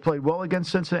Cincinnati. They played well against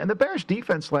Cincinnati. And the Bears'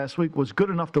 defense last week was good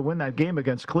enough to win that game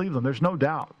against Cleveland. There's no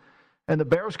doubt. And the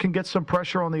Bears can get some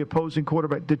pressure on the opposing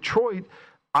quarterback. Detroit,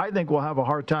 I think, will have a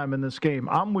hard time in this game.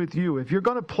 I'm with you. If you're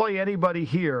going to play anybody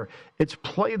here, it's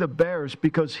play the Bears,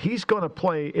 because he's going to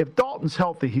play. If Dalton's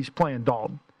healthy, he's playing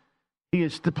Dalton. He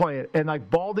is to play it. And like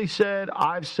Baldy said,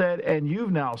 I've said, and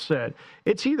you've now said,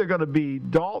 it's either going to be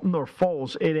Dalton or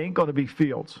Foles. It ain't going to be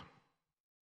Fields.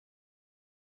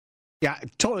 Yeah,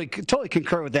 totally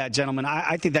concur with that, gentlemen.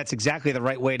 I think that's exactly the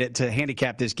right way to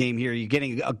handicap this game here. You're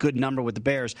getting a good number with the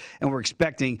Bears, and we're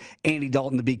expecting Andy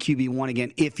Dalton to be QB1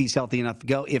 again if he's healthy enough to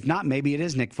go. If not, maybe it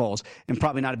is Nick Foles, and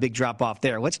probably not a big drop-off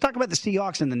there. Let's talk about the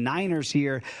Seahawks and the Niners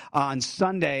here on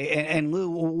Sunday. And Lou,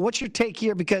 what's your take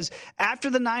here? Because after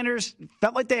the Niners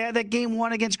felt like they had that game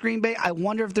won against Green Bay, I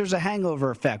wonder if there's a hangover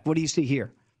effect. What do you see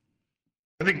here?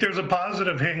 I think there's a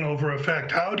positive hangover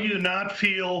effect. How do you not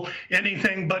feel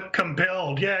anything but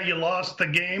compelled? Yeah, you lost the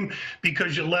game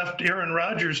because you left Aaron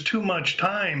Rodgers too much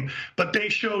time, but they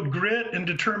showed grit and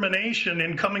determination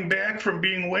in coming back from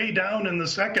being way down in the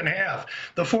second half.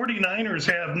 The 49ers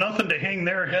have nothing to hang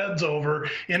their heads over.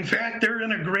 In fact, they're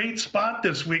in a great spot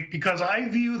this week because I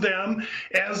view them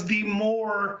as the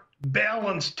more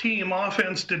balanced team,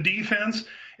 offense to defense.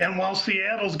 And while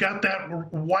Seattle's got that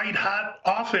white-hot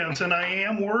offense, and I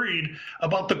am worried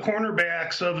about the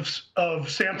cornerbacks of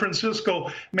San Francisco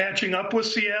matching up with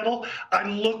Seattle, I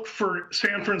look for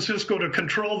San Francisco to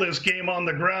control this game on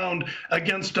the ground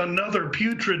against another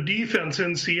putrid defense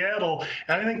in Seattle.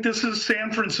 And I think this is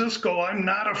San Francisco. I'm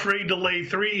not afraid to lay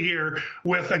 3 here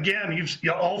with, again,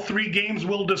 all 3 games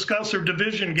we'll discuss are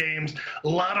division games. A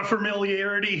lot of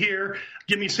familiarity here.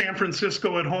 Give me San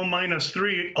Francisco at home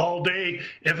 -3 all day.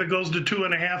 If it goes to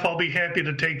 2.5, I'll be happy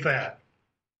to take that.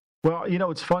 Well, you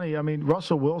know, it's funny. I mean,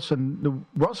 Russell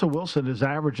Wilson is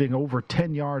averaging over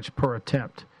 10 yards per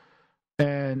attempt,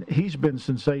 and he's been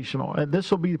sensational. And this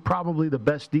will be probably the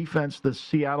best defense the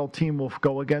Seattle team will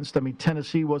go against. I mean,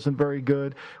 Tennessee wasn't very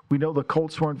good. We know the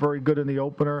Colts weren't very good in the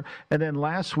opener. And then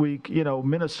last week, you know,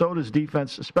 Minnesota's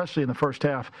defense, especially in the first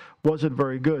half, wasn't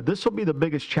very good. This will be the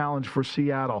biggest challenge for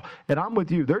Seattle. And I'm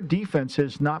with you. Their defense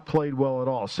has not played well at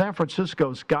all. San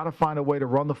Francisco's got to find a way to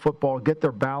run the football, get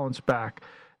their balance back.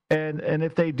 And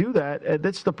if they do that,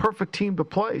 it's the perfect team to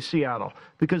play, Seattle,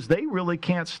 because they really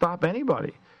can't stop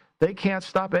anybody. They can't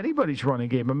stop anybody's running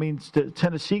game. I mean,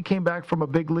 Tennessee came back from a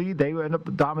big lead. They ended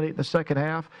up dominating the second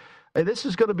half. And this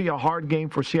is going to be a hard game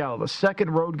for Seattle, the second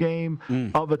road game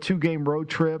of a 2-game road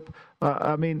trip.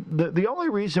 I mean, the only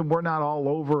reason we're not all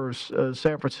over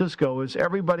San Francisco is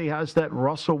everybody has that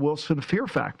Russell Wilson fear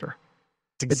factor.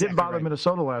 Exactly. It didn't bother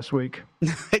Minnesota last week.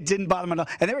 It didn't bother them at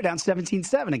all. And they were down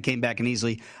 17-7 and came back and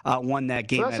easily won that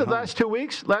game. So that's the last 2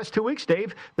 weeks. Last 2 weeks,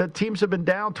 Dave, the teams have been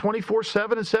down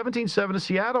 24-7 and 17-7 to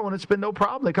Seattle, and it's been no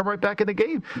problem. They come right back in the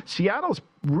game. Seattle's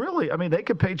really, I mean, they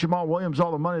could pay Jamal Williams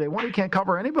all the money they want. He can't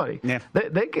cover anybody. Yeah.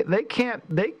 They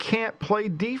can't play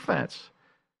defense.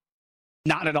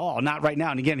 Not at all. Not right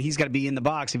now. And again, he's got to be in the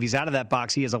box. If he's out of that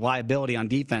box, he is a liability on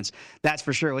defense. That's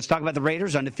for sure. Let's talk about the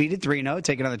Raiders, undefeated 3-0,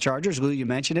 taking on the Chargers. Lou, you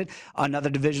mentioned it.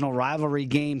 Another divisional rivalry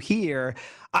game here.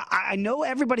 I know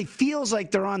everybody feels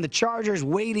like they're on the Chargers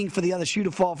waiting for the other shoe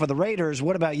to fall for the Raiders.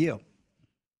 What about you?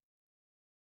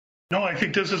 No, I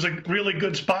think this is a really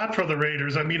good spot for the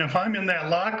Raiders. I mean, if I'm in that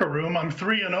locker room, I'm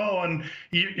 3-0, and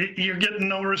you're getting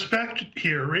no respect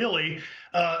here, really.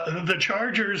 The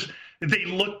Chargers, they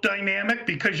look dynamic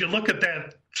because you look at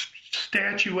that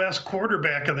statuesque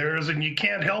quarterback of theirs, and you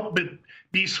can't help but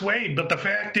be swayed. But the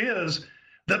fact is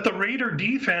that the Raider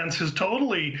defense has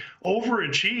totally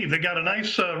overachieved. They got a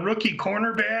nice rookie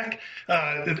cornerback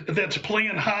that's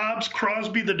playing Hobbs.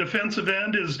 Crosby, the defensive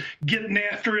end, is getting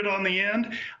after it on the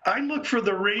end. I look for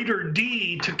the Raider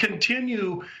D to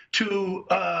continue to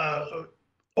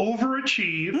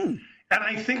overachieve, and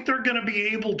I think they're going to be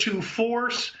able to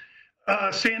force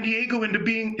San Diego into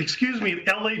being,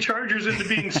 LA Chargers into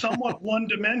being somewhat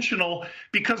one-dimensional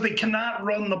because they cannot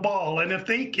run the ball. And if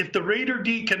the Raider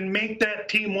D can make that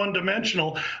team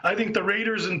one-dimensional, I think the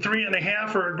Raiders in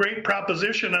 3.5 are a great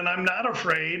proposition, and I'm not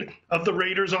afraid of the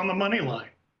Raiders on the money line.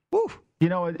 Woo. You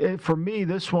know, for me,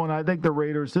 this one, I think the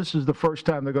Raiders, this is the first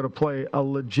time they're going to play a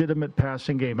legitimate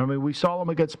passing game. I mean, we saw them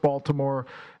against Baltimore,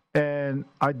 and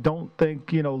I don't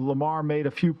think, Lamar made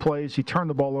a few plays. He turned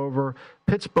the ball over.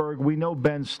 Pittsburgh, we know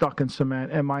Ben's stuck in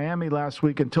cement. And Miami last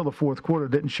week until the fourth quarter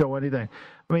didn't show anything.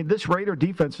 I mean, this Raider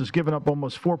defense has given up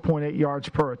almost 4.8 yards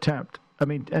per attempt. I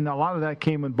mean, and a lot of that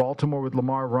came in Baltimore with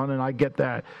Lamar running. I get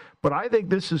that. But I think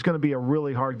this is going to be a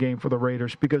really hard game for the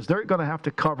Raiders because they're going to have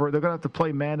to cover. They're going to have to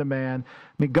play man-to-man.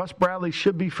 I mean, Gus Bradley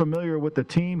should be familiar with the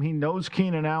team. He knows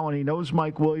Keenan Allen. He knows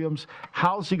Mike Williams.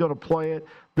 How's he going to play it?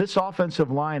 This offensive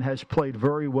line has played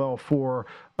very well for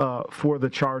the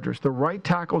Chargers. The right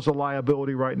tackle's a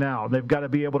liability right now. They've got to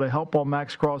be able to help on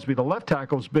Max Crosby. The left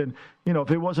tackle's been, if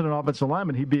he wasn't an offensive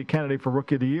lineman, he'd be a candidate for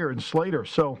Rookie of the Year and Slater.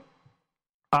 So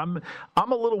I'm a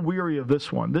little weary of this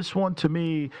one. This one, to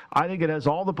me, I think it has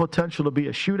all the potential to be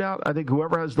a shootout. I think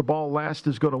whoever has the ball last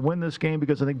is going to win this game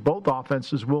because I think both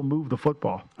offenses will move the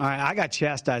football. All right, I got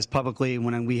chastised publicly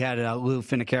when we had Lou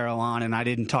Finocchiaro on, and I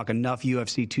didn't talk enough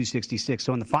UFC 266.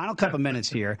 So in the final couple minutes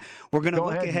here, we're going to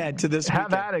look ahead to this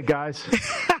weekend. Have at it, guys.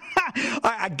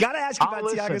 All right, I got to ask you about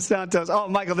Thiago Santos. Oh,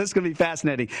 Michael, this is going to be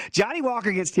fascinating. Johnny Walker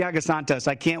against Thiago Santos.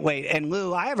 I can't wait. And,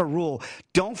 Lou, I have a rule.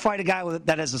 Don't fight a guy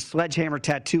that has a sledgehammer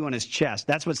tattoo on his chest.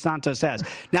 That's what Santos has.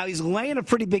 Now, he's laying a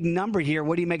pretty big number here.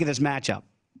 What do you make of this matchup?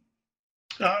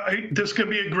 This could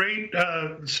be a great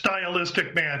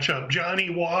stylistic matchup. Johnny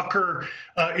Walker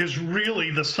is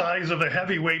really the size of a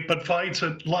heavyweight, but fights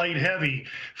at light heavy.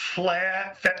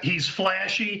 He's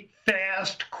flashy,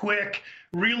 fast, quick,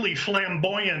 really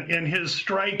flamboyant in his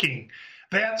striking.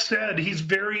 That said, he's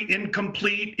very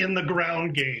incomplete in the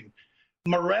ground game.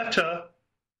 Moreta,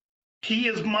 he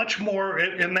is much more,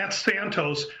 and that's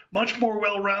Santos, much more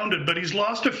well-rounded, but he's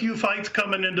lost a few fights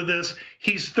coming into this.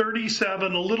 He's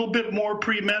 37, a little bit more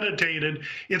premeditated.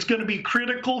 It's going to be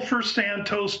critical for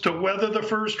Santos to weather the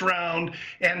first round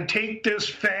and take this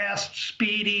fast,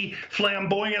 speedy,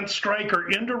 flamboyant striker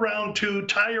into round 2,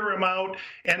 tire him out,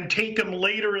 and take him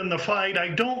later in the fight. I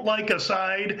don't like a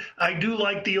side. I do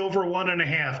like the over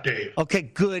 1.5, Dave. Okay,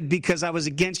 good, because I was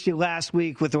against you last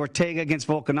week with Ortega against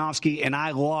Volkanovski, and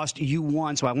I lost. You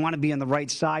won, so I want to be on the right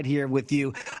side here with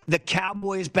you. The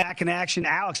Cowboys back in action.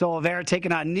 Alex Oliveira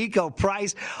taking on Nico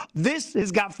Price. This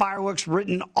has got fireworks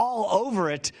written all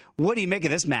over it. What do you make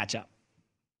of this matchup?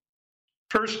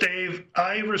 First, Dave,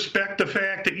 I respect the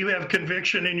fact that you have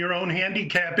conviction in your own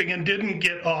handicapping and didn't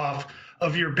get off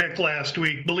of your pick last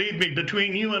week. Believe me,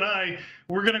 between you and I,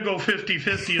 we're going to go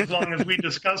 50-50 as long as we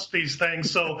discuss these things.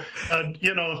 So, I'm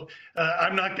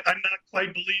not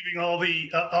quite believing all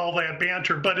that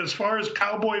banter. But as far as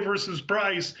Cowboy versus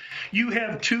Price, you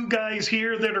have two guys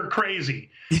here that are crazy.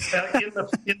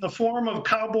 In the form of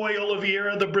Cowboy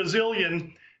Oliveira, the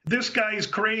Brazilian. This guy's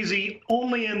crazy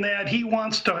only in that he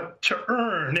wants to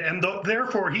earn, and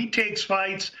therefore he takes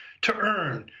fights to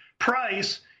earn.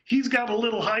 Price, he's got a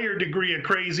little higher degree of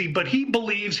crazy, but he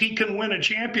believes he can win a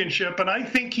championship, and I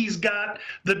think he's got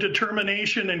the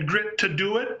determination and grit to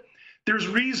do it. There's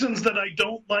reasons that I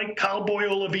don't like Cowboy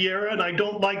Oliveira, and I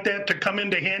don't like that to come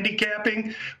into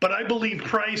handicapping, but I believe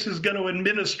Price is going to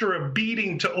administer a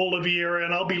beating to Oliveira,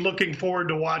 and I'll be looking forward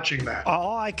to watching that.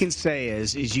 All I can say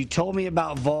is you told me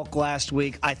about Volk last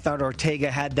week. I thought Ortega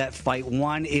had that fight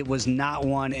won. It was not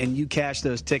won, and you cashed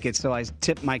those tickets, so I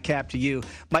tip my cap to you.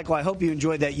 Michael, I hope you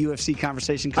enjoyed that UFC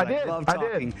conversation because I love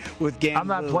talking with Gang. I'm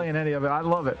not playing any of it. I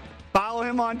love it. Follow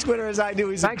him on Twitter as I do.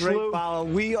 He's a great follow.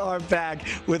 We are back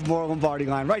with more Lombardi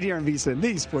Line right here on VSiN,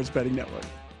 the Sports Betting Network.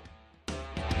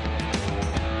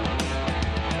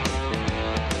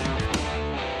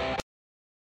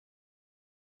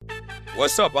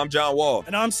 What's up? I'm John Wall.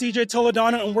 And I'm CJ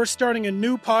Toledano, and we're starting a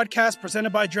new podcast presented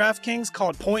by DraftKings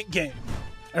called Point Game.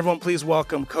 Everyone, please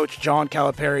welcome Coach John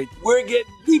Calipari. We're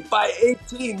getting beat by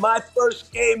 18. My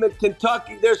first game in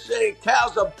Kentucky, they're saying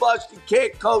Cal's a bust. He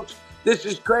can't coach. This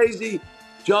is crazy.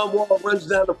 John Wall runs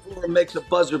down the floor and makes a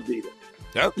buzzer beater.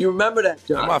 Yep. You remember that,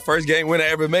 John? That's my first game winner I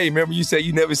ever made. Remember you said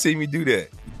you never see me do that.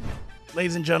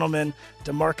 Ladies and gentlemen,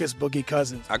 DeMarcus Boogie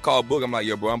Cousins. I called Boog. I'm like,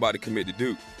 yo, bro, I'm about to commit to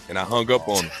Duke. And I hung up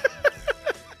on him.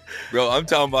 Bro, I'm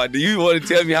talking about, do you want to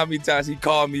tell me how many times he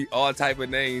called me all type of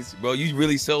names? Bro, you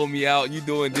really sold me out. You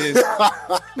doing this.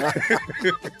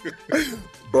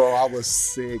 Bro, I was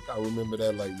sick. I remember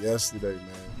that like yesterday,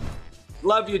 man.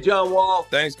 Love you, John Wall.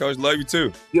 Thanks, Coach. Love you,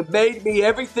 too. You made me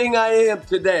everything I am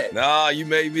today. Nah, you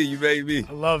made me. You made me.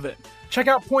 I love it. Check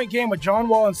out Point Game with John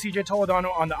Wall and CJ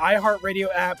Toledano on the iHeartRadio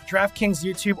app, DraftKings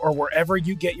YouTube, or wherever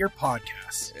you get your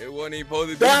podcasts. It wasn't even supposed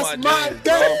to be That's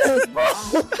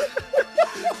my game.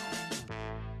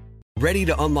 Ready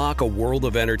to unlock a world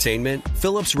of entertainment?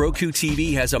 Philips Roku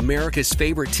TV has America's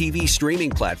favorite TV streaming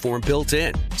platform built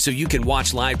in, so you can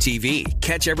watch live TV,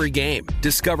 catch every game,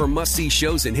 discover must-see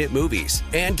shows and hit movies,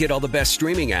 and get all the best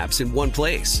streaming apps in one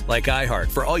place, like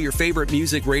iHeart for all your favorite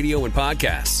music, radio, and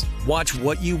podcasts. Watch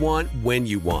what you want, when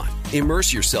you want.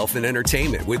 Immerse yourself in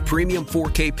entertainment with premium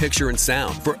 4K picture and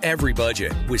sound for every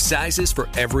budget, with sizes for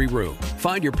every room.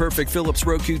 Find your perfect Philips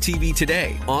Roku TV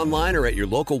today, online or at your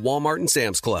local Walmart and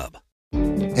Sam's Club.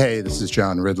 Hey, this is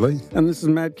John Ridley. And this is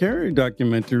Matt Carey,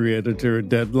 documentary editor at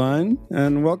Deadline.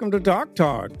 And welcome to Doc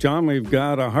Talk. John, we've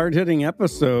got a hard-hitting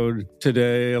episode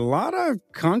today. A lot of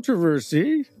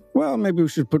controversy. Well, maybe we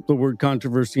should put the word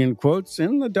controversy in quotes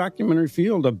in the documentary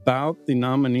field about the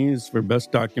nominees for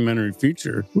Best Documentary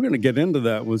Feature. We're going to get into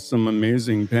that with some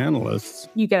amazing panelists.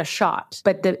 You get a shot,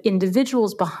 but the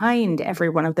individuals behind every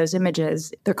one of those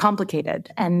images, they're complicated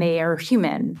and they are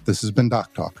human. This has been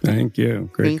Doc Talk. Thank you.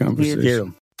 Great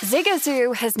conversation.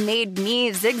 Zigazoo has made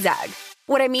me zigzag.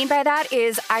 What I mean by that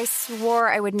is I swore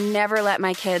I would never let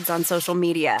my kids on social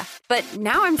media, but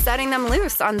now I'm setting them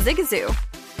loose on Zigazoo.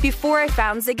 Before I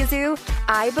found Zigazoo,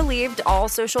 I believed all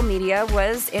social media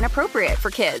was inappropriate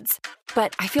for kids.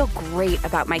 But I feel great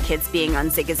about my kids being on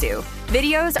Zigazoo.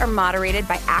 Videos are moderated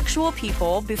by actual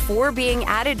people before being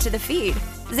added to the feed.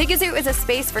 Zigazoo is a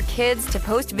space for kids to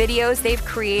post videos they've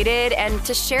created and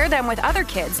to share them with other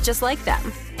kids just like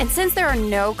them. And since there are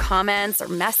no comments or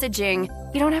messaging,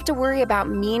 you don't have to worry about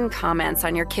mean comments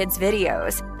on your kids'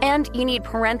 videos. And you need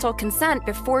parental consent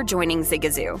before joining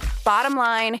Zigazoo. Bottom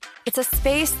line, it's a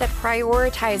space that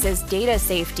prioritizes data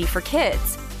safety for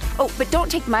kids. Oh, but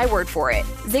don't take my word for it.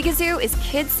 Zigazoo is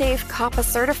KidSafe COPPA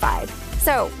certified.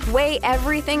 So, weigh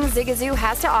everything Zigazoo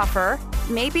has to offer.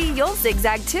 Maybe you'll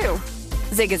zigzag too.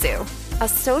 Zigazoo, a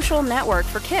social network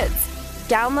for kids.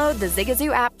 Download the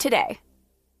Zigazoo app today.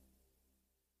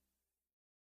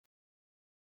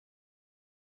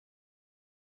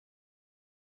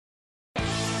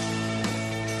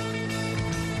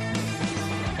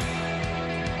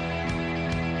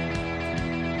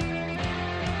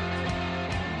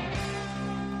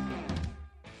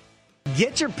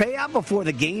 Get your payout before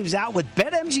the game's out with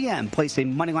BetMGM. Place a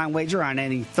moneyline wager on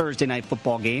any Thursday night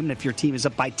football game, and if your team is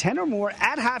up by 10 or more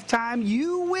at halftime,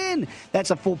 you win.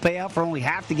 That's a full payout for only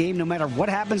half the game, no matter what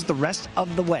happens the rest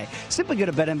of the way. Simply go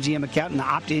to BetMGM account and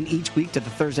opt in each week to the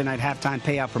Thursday night halftime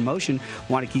payout promotion.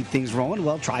 Want to keep things rolling?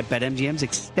 Well, try BetMGM's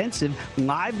extensive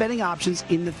live betting options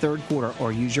in the third quarter,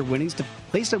 or use your winnings to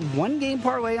place a one-game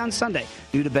parlay on Sunday.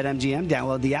 New to BetMGM,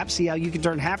 download the app, see how you can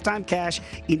turn halftime cash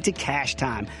into cash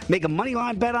time. Make a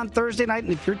moneyline bet on Thursday night,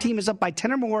 and if your team is up by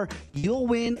 10 or more, you'll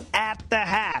win at the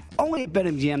half. Only at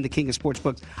BetMGM, the king of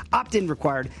sportsbooks. Opt-in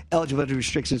required. Eligibility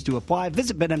restrictions do apply.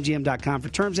 Visit BetMGM.com for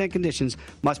terms and conditions.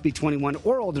 Must be 21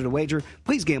 or older to wager.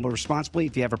 Please gamble responsibly.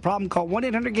 If you have a problem, call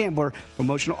 1-800-GAMBLER.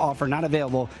 Promotional offer not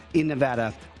available in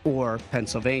Nevada or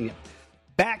Pennsylvania.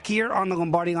 Back here on the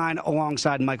Lombardi line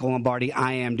alongside Michael Lombardi,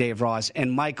 I am Dave Ross.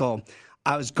 And Michael,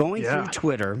 I was going through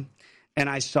Twitter, and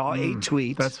I saw a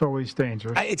tweet. That's always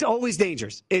dangerous. It's always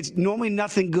dangerous. It's normally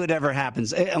nothing good ever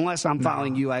happens. Unless I'm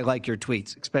following you, I like your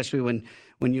tweets, especially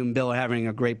when you and Bill are having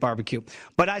a great barbecue.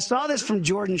 But I saw this from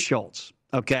Jordan Schultz,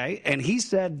 okay? And he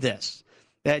said this,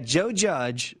 that Joe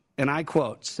Judge, and I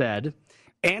quote, said,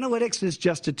 "Analytics is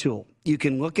just a tool. You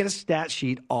can look at a stat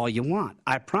sheet all you want.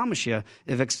 I promise you,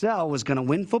 if Excel was going to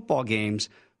win football games,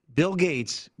 Bill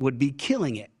Gates would be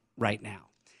killing it right now."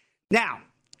 Now,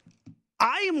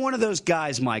 I am one of those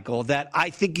guys, Michael, that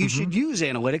I think you should use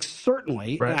analytics,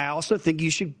 certainly. Right. And I also think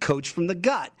you should coach from the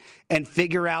gut and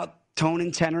figure out tone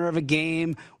and tenor of a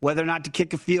game, whether or not to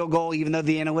kick a field goal, even though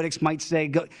the analytics might say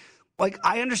go. Like,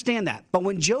 I understand that. But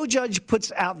when Joe Judge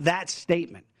puts out that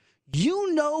statement,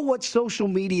 you know what social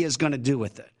media is going to do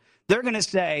with it. They're going to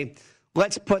say,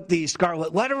 let's put the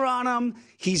scarlet letter on him.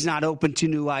 He's not open to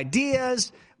new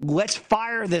ideas. Let's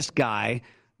fire this guy.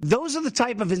 Those are the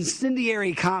type of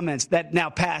incendiary comments that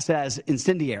now pass as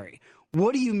incendiary.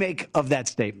 What do you make of that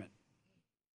statement?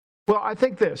 Well, I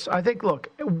think this. Look,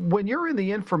 when you're in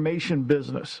the information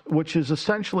business, which is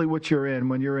essentially what you're in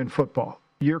when you're in football,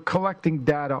 you're collecting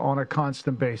data on a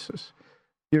constant basis.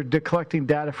 You're collecting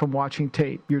data from watching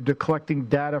tape. You're collecting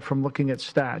data from looking at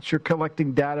stats. You're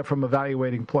collecting data from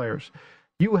evaluating players.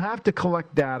 You have to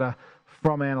collect data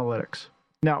from analytics.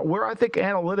 Now, where I think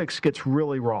analytics gets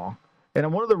really wrong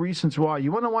And one of the reasons why,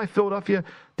 you want to know why Philadelphia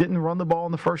didn't run the ball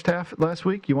in the first half last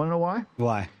week? You want to know why?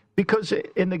 Why? Because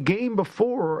in the game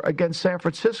before against San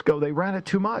Francisco, they ran it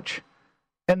too much.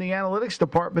 And the analytics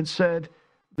department said,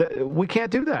 we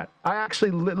can't do that. I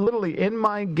actually, literally, in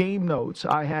my game notes,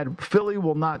 I had Philly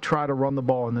will not try to run the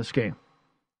ball in this game.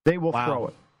 They will throw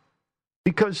it.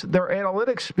 Because their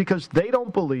analytics, because they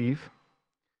don't believe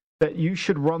that you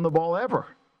should run the ball ever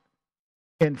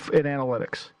in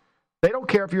analytics. They don't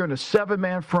care if you're in a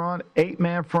 7-man front,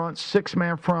 8-man front,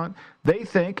 6-man front. They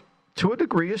think, to a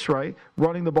degree, it's right,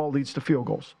 running the ball leads to field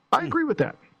goals. I agree with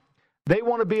that. They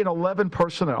want to be an 11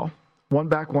 personnel, 1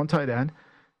 back, 1 tight end,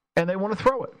 and they want to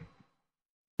throw it.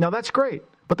 Now, that's great.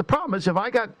 But the problem is if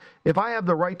I have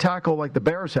the right tackle like the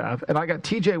Bears have, and I got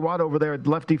T.J. Watt over there at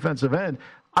left defensive end,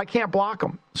 I can't block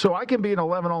him. So I can be an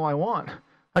 11 all I want.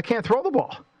 I can't throw the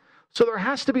ball. So there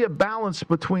has to be a balance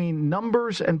between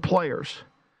numbers and players.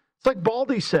 It's like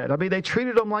Baldy said. I mean, they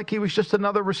treated him like he was just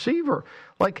another receiver.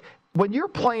 Like when you're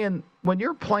playing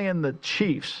the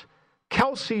Chiefs,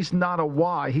 Kelsey's not a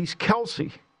Y. He's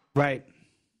Kelsey. Right.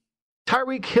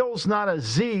 Tyreek Hill's not a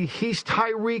Z. He's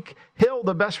Tyreek Hill,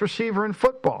 the best receiver in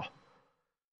football.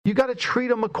 You got to treat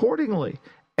him accordingly.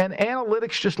 And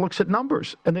analytics just looks at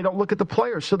numbers, and they don't look at the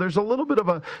players. So there's a little bit of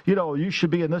a, you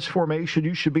should be in this formation,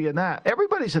 you should be in that.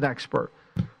 Everybody's an expert.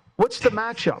 What's the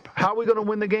matchup? How are we going to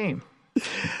win the game?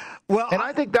 Well, and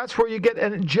I think that's where you get,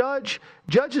 and Judge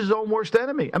is his own worst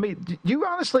enemy. I mean, you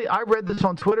honestly, I read this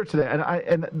on Twitter today,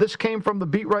 and this came from the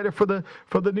beat writer for the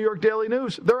New York Daily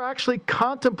News. They're actually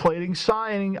contemplating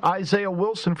signing Isaiah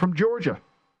Wilson from Georgia.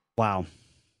 Wow.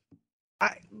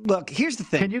 Look, here's the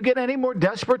thing. Can you get any more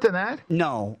desperate than that?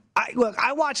 No.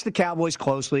 I watch the Cowboys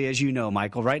closely, as you know,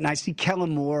 Michael, right? And I see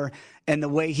Kellen Moore and the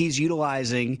way he's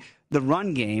utilizing the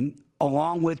run game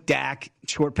along with Dak,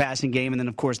 short passing game, and then,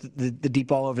 of course, the deep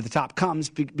ball over the top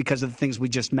comes because of the things we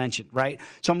just mentioned, right?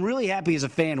 So I'm really happy as a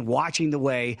fan watching the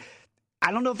way,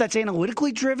 I don't know if that's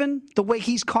analytically driven, the way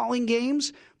he's calling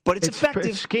games, but it's effective.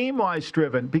 It's scheme-wise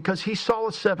driven because he saw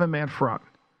a 7-man front.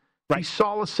 Right. He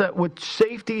saw a set with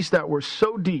safeties that were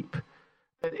so deep.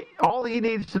 All he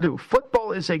needs to do,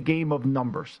 football is a game of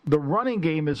numbers. The running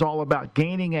game is all about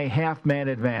gaining a half-man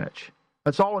advantage.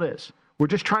 That's all it is. We're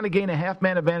just trying to gain a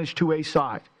half-man advantage to a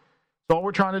side. That's all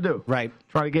we're trying to do. Right.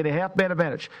 Trying to get a half-man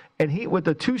advantage. And with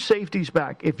the 2 safeties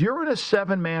back, if you're in a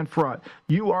 7-man front,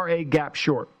 you are a gap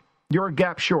short. You're a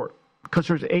gap short because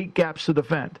there's 8 gaps to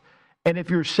defend. And if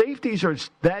your safeties are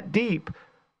that deep,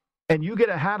 and you get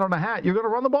a hat on a hat, you're going to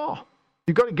run the ball.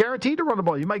 You're going to guarantee to run the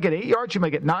ball. You might get 8 yards, you might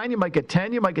get 9, you might get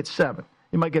 10, you might get 7,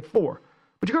 you might get 4.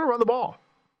 But you're going to run the ball.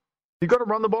 You're going to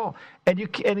run the ball.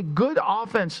 And good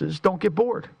offenses don't get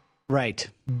bored. Right.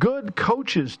 Good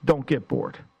coaches don't get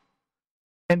bored.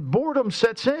 And boredom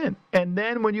sets in. And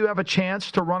then when you have a chance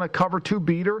to run a cover 2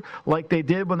 beater like they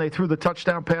did when they threw the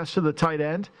touchdown pass to the tight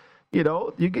end,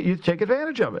 you take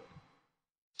advantage of it.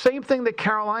 Same thing that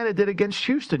Carolina did against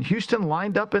Houston. Houston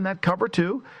lined up in that cover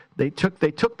 2. They took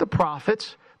the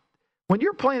profits. When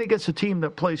you're playing against a team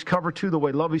that plays cover 2 the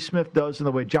way Lovie Smith does and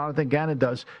the way Jonathan Gannon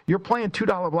does, you're playing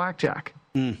 $2 blackjack,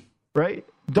 right?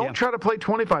 Don't try to play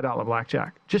 $25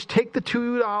 blackjack. Just take the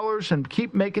 $2 and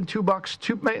keep making $2,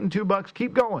 keep making $2,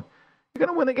 keep going. You're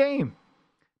going to win the game.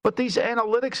 But these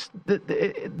analytics,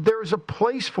 there's a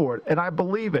place for it, and I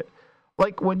believe it.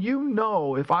 Like when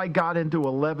if I got into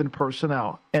 11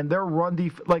 personnel and their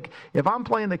run like if I'm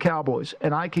playing the Cowboys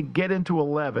and I can get into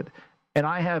 11 and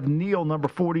I have Neal number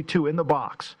 42 in the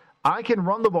box, I can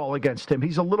run the ball against him.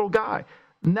 He's a little guy.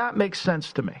 And that makes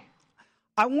sense to me.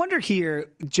 I wonder here,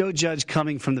 Joe Judge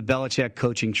coming from the Belichick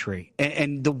coaching tree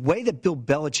and the way that Bill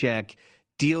Belichick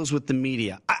deals with the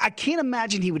media. I can't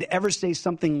imagine he would ever say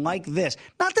something like this.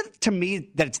 Not that to me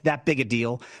that it's that big a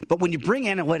deal, but when you bring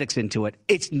analytics into it,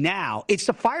 it's the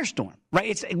firestorm, right?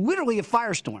 It's literally a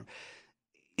firestorm.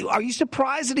 Are you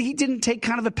surprised that he didn't take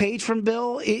kind of a page from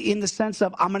Bill in the sense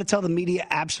of, I'm going to tell the media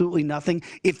absolutely nothing?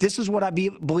 If this is what I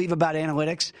believe about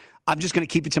analytics, I'm just going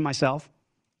to keep it to myself?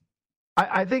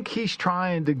 I think he's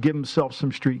trying to give himself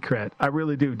some street cred. I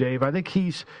really do, Dave. I think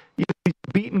he's a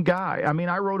beaten guy. I mean,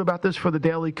 I wrote about this for the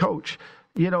Daily Coach.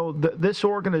 This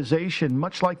organization,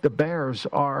 much like the Bears,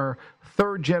 are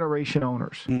third-generation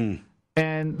owners.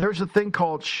 And there's a thing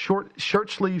called shirt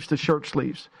sleeves to shirt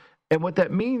sleeves. And what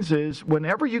that means is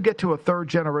whenever you get to a third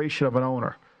generation of an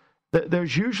owner,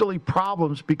 there's usually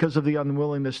problems because of the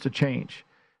unwillingness to change.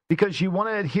 Because you want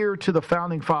to adhere to the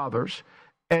founding fathers,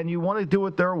 and you want to do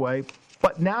it their way,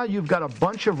 but now you've got a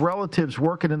bunch of relatives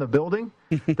working in the building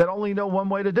that only know one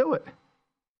way to do it.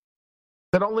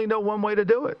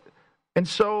 And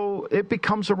so it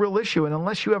becomes a real issue. And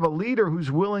unless you have a leader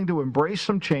who's willing to embrace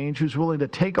some change, who's willing to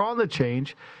take on the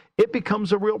change, it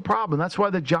becomes a real problem. That's why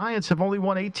the Giants have only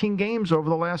won 18 games over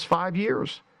the last 5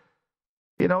 years.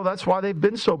 That's why they've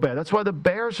been so bad. That's why the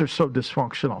Bears are so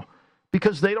dysfunctional,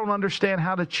 because they don't understand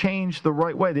how to change the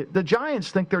right way. The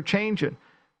Giants think they're changing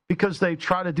because they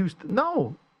try to do –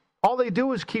 no. All they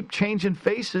do is keep changing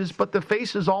faces, but the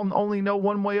faces only know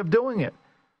one way of doing it.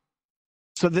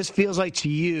 So this feels like to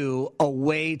you a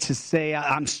way to say,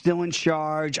 I'm still in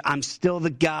charge, I'm still the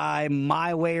guy,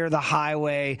 my way or the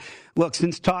highway. Look,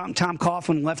 since Tom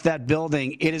Coughlin left that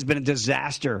building, it has been a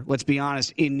disaster, let's be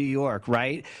honest, in New York,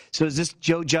 right? So is this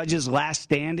Joe Judge's last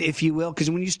stand, if you will?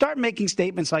 Because when you start making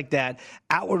statements like that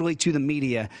outwardly to the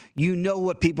media, you know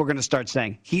what people are going to start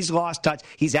saying. He's lost touch.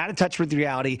 He's out of touch with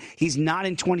reality. He's not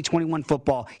in 2021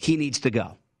 football. He needs to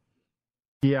go.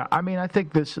 Yeah, I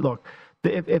think this – look –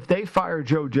 if they fire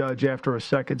Joe Judge after a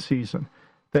second season,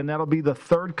 then that'll be the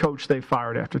third coach they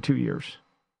fired after 2 years.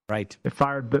 Right. They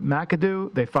fired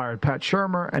McAdoo, they fired Pat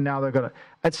Shurmur, and now they're going to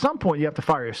 – at some point, you have to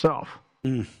fire yourself.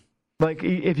 Like,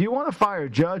 if you want to fire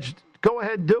Judge, go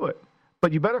ahead and do it.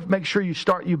 But you better make sure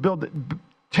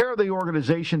tear the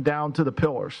organization down to the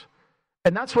pillars.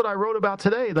 And that's what I wrote about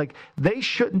today. Like, they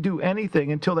shouldn't do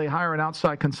anything until they hire an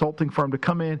outside consulting firm to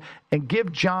come in and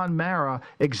give John Mara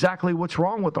exactly what's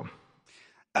wrong with them.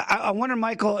 I wonder,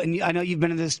 Michael, and I know you've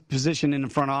been in this position in the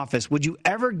front office, would you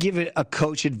ever give a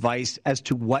coach advice as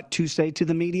to what to say to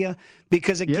the media?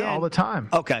 Because, again, all the time.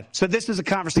 Okay, so this is a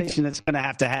conversation that's going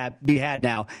to be had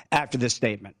now after this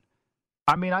statement.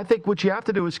 I think what you have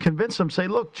to do is convince them, say,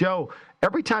 look, Joe,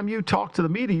 every time you talk to the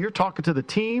media, you're talking to the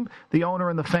team, the owner,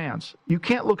 and the fans. You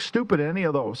can't look stupid at any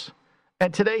of those.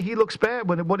 And today he looks bad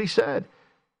with what he said.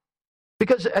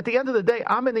 Because at the end of the day,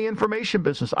 I'm in the information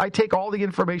business. I take all the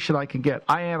information I can get.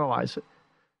 I analyze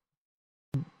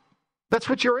it. That's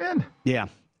what you're in. Yeah.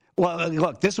 Well,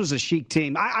 look, this was a chic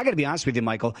team. I got to be honest with you,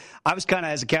 Michael. I was kind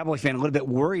of, as a Cowboy fan, a little bit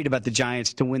worried about the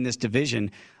Giants to win this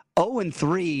division.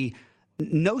 0-3,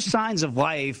 no signs of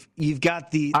life. You've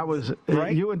got the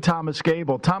right? You and Thomas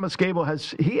Gable. Thomas Gable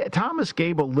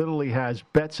literally has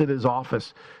bets at his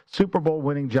office. Super Bowl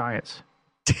winning Giants.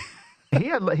 He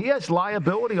has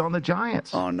liability on the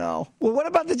Giants. Oh, no. Well, what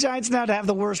about the Giants now to have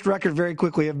the worst record very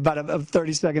quickly, about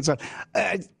 30 seconds on?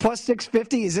 Plus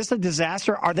 650, is this a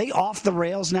disaster? Are they off the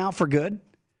rails now for good?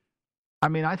 I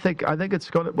think it's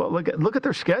going to – well, look at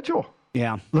their schedule.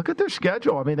 Yeah. Look at their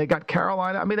schedule. They got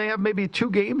Carolina. They have maybe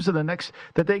 2 games in the next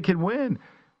that they can win.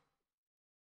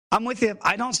 I'm with you.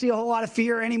 I don't see a whole lot of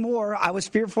fear anymore. I was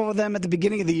fearful of them at the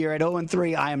beginning of the year at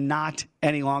 0-3. I am not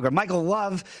any longer. Michael,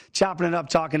 love chopping it up,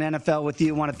 talking NFL with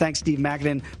you. I want to thank Steve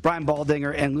Makinen, Brian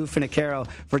Baldinger, and Lou Finicaro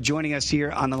for joining us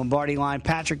here on the Lombardi Line.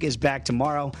 Patrick is back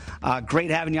tomorrow.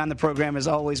 Great having you on the program as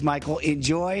always, Michael.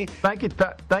 Enjoy. Thank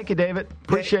you, David.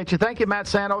 Appreciate you. Thank you, Matt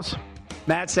Santos.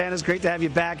 Matt Santos, great to have you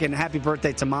back, and happy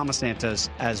birthday to Mama Santos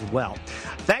as well.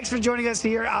 Thanks for joining us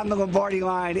here on the Lombardi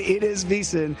Line. It is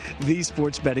VSiN, the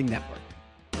Sports Betting Network.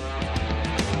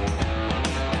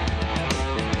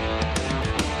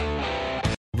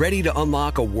 Ready to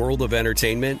unlock a world of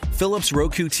entertainment? Philips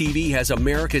Roku TV has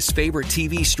America's favorite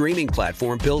TV streaming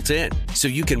platform built in, so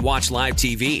you can watch live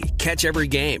TV, catch every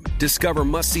game, discover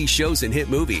must-see shows and hit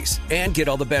movies, and get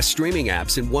all the best streaming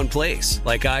apps in one place,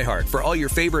 like iHeart for all your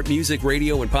favorite music,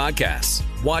 radio, and podcasts.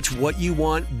 Watch what you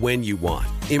want, when you want.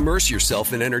 Immerse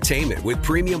yourself in entertainment with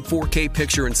premium 4K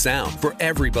picture and sound for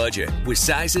every budget, with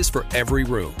sizes for every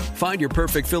room. Find your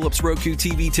perfect Philips Roku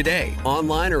TV today,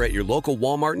 online or at your local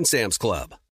Walmart and Sam's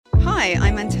Club. Hi,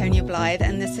 I'm Antonia Blythe,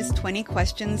 and this is 20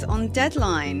 Questions on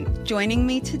Deadline. Joining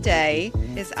me today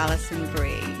is Alison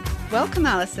Brie. Welcome,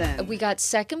 Alison. We got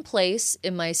second place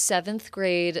in my 7th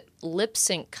grade lip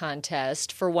sync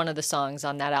contest for one of the songs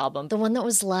on that album. The one that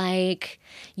was like,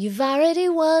 "You've already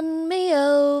won me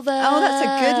over." Oh, that's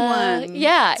a good one.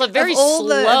 Yeah. It's like very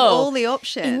slow. Of all the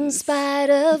options. In spite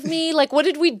of me. Like, what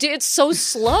did we do? It's so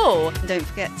slow. Don't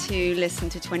forget to listen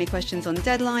to 20 Questions on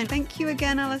Deadline. Thank you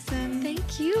again, Alison.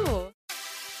 Thank you.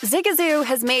 Zigazoo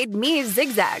has made me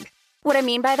zigzag. What I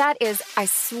mean by that is I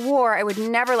swore I would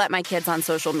never let my kids on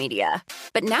social media.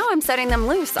 But now I'm setting them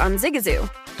loose on Zigazoo.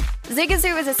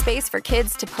 Zigazoo is a space for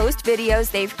kids to post videos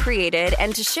they've created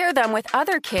and to share them with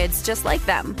other kids just like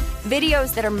them.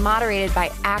 Videos that are moderated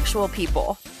by actual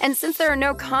people. And since there are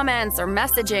no comments or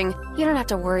messaging, you don't have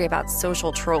to worry about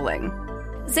social trolling.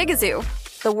 Zigazoo,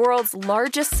 the world's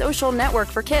largest social network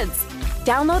for kids.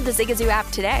 Download the Zigazoo app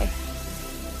today.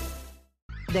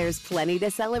 There's plenty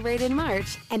to celebrate in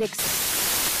March and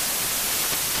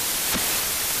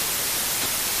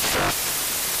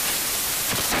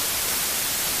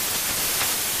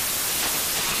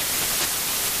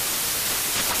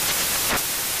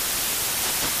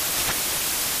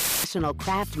National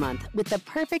Craft Month with the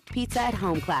perfect pizza at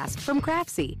home class from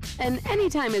Craftsy. And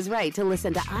anytime is right to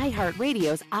listen to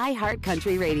iHeartRadio's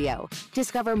iHeartCountry Radio.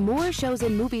 Discover more shows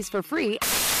and movies for free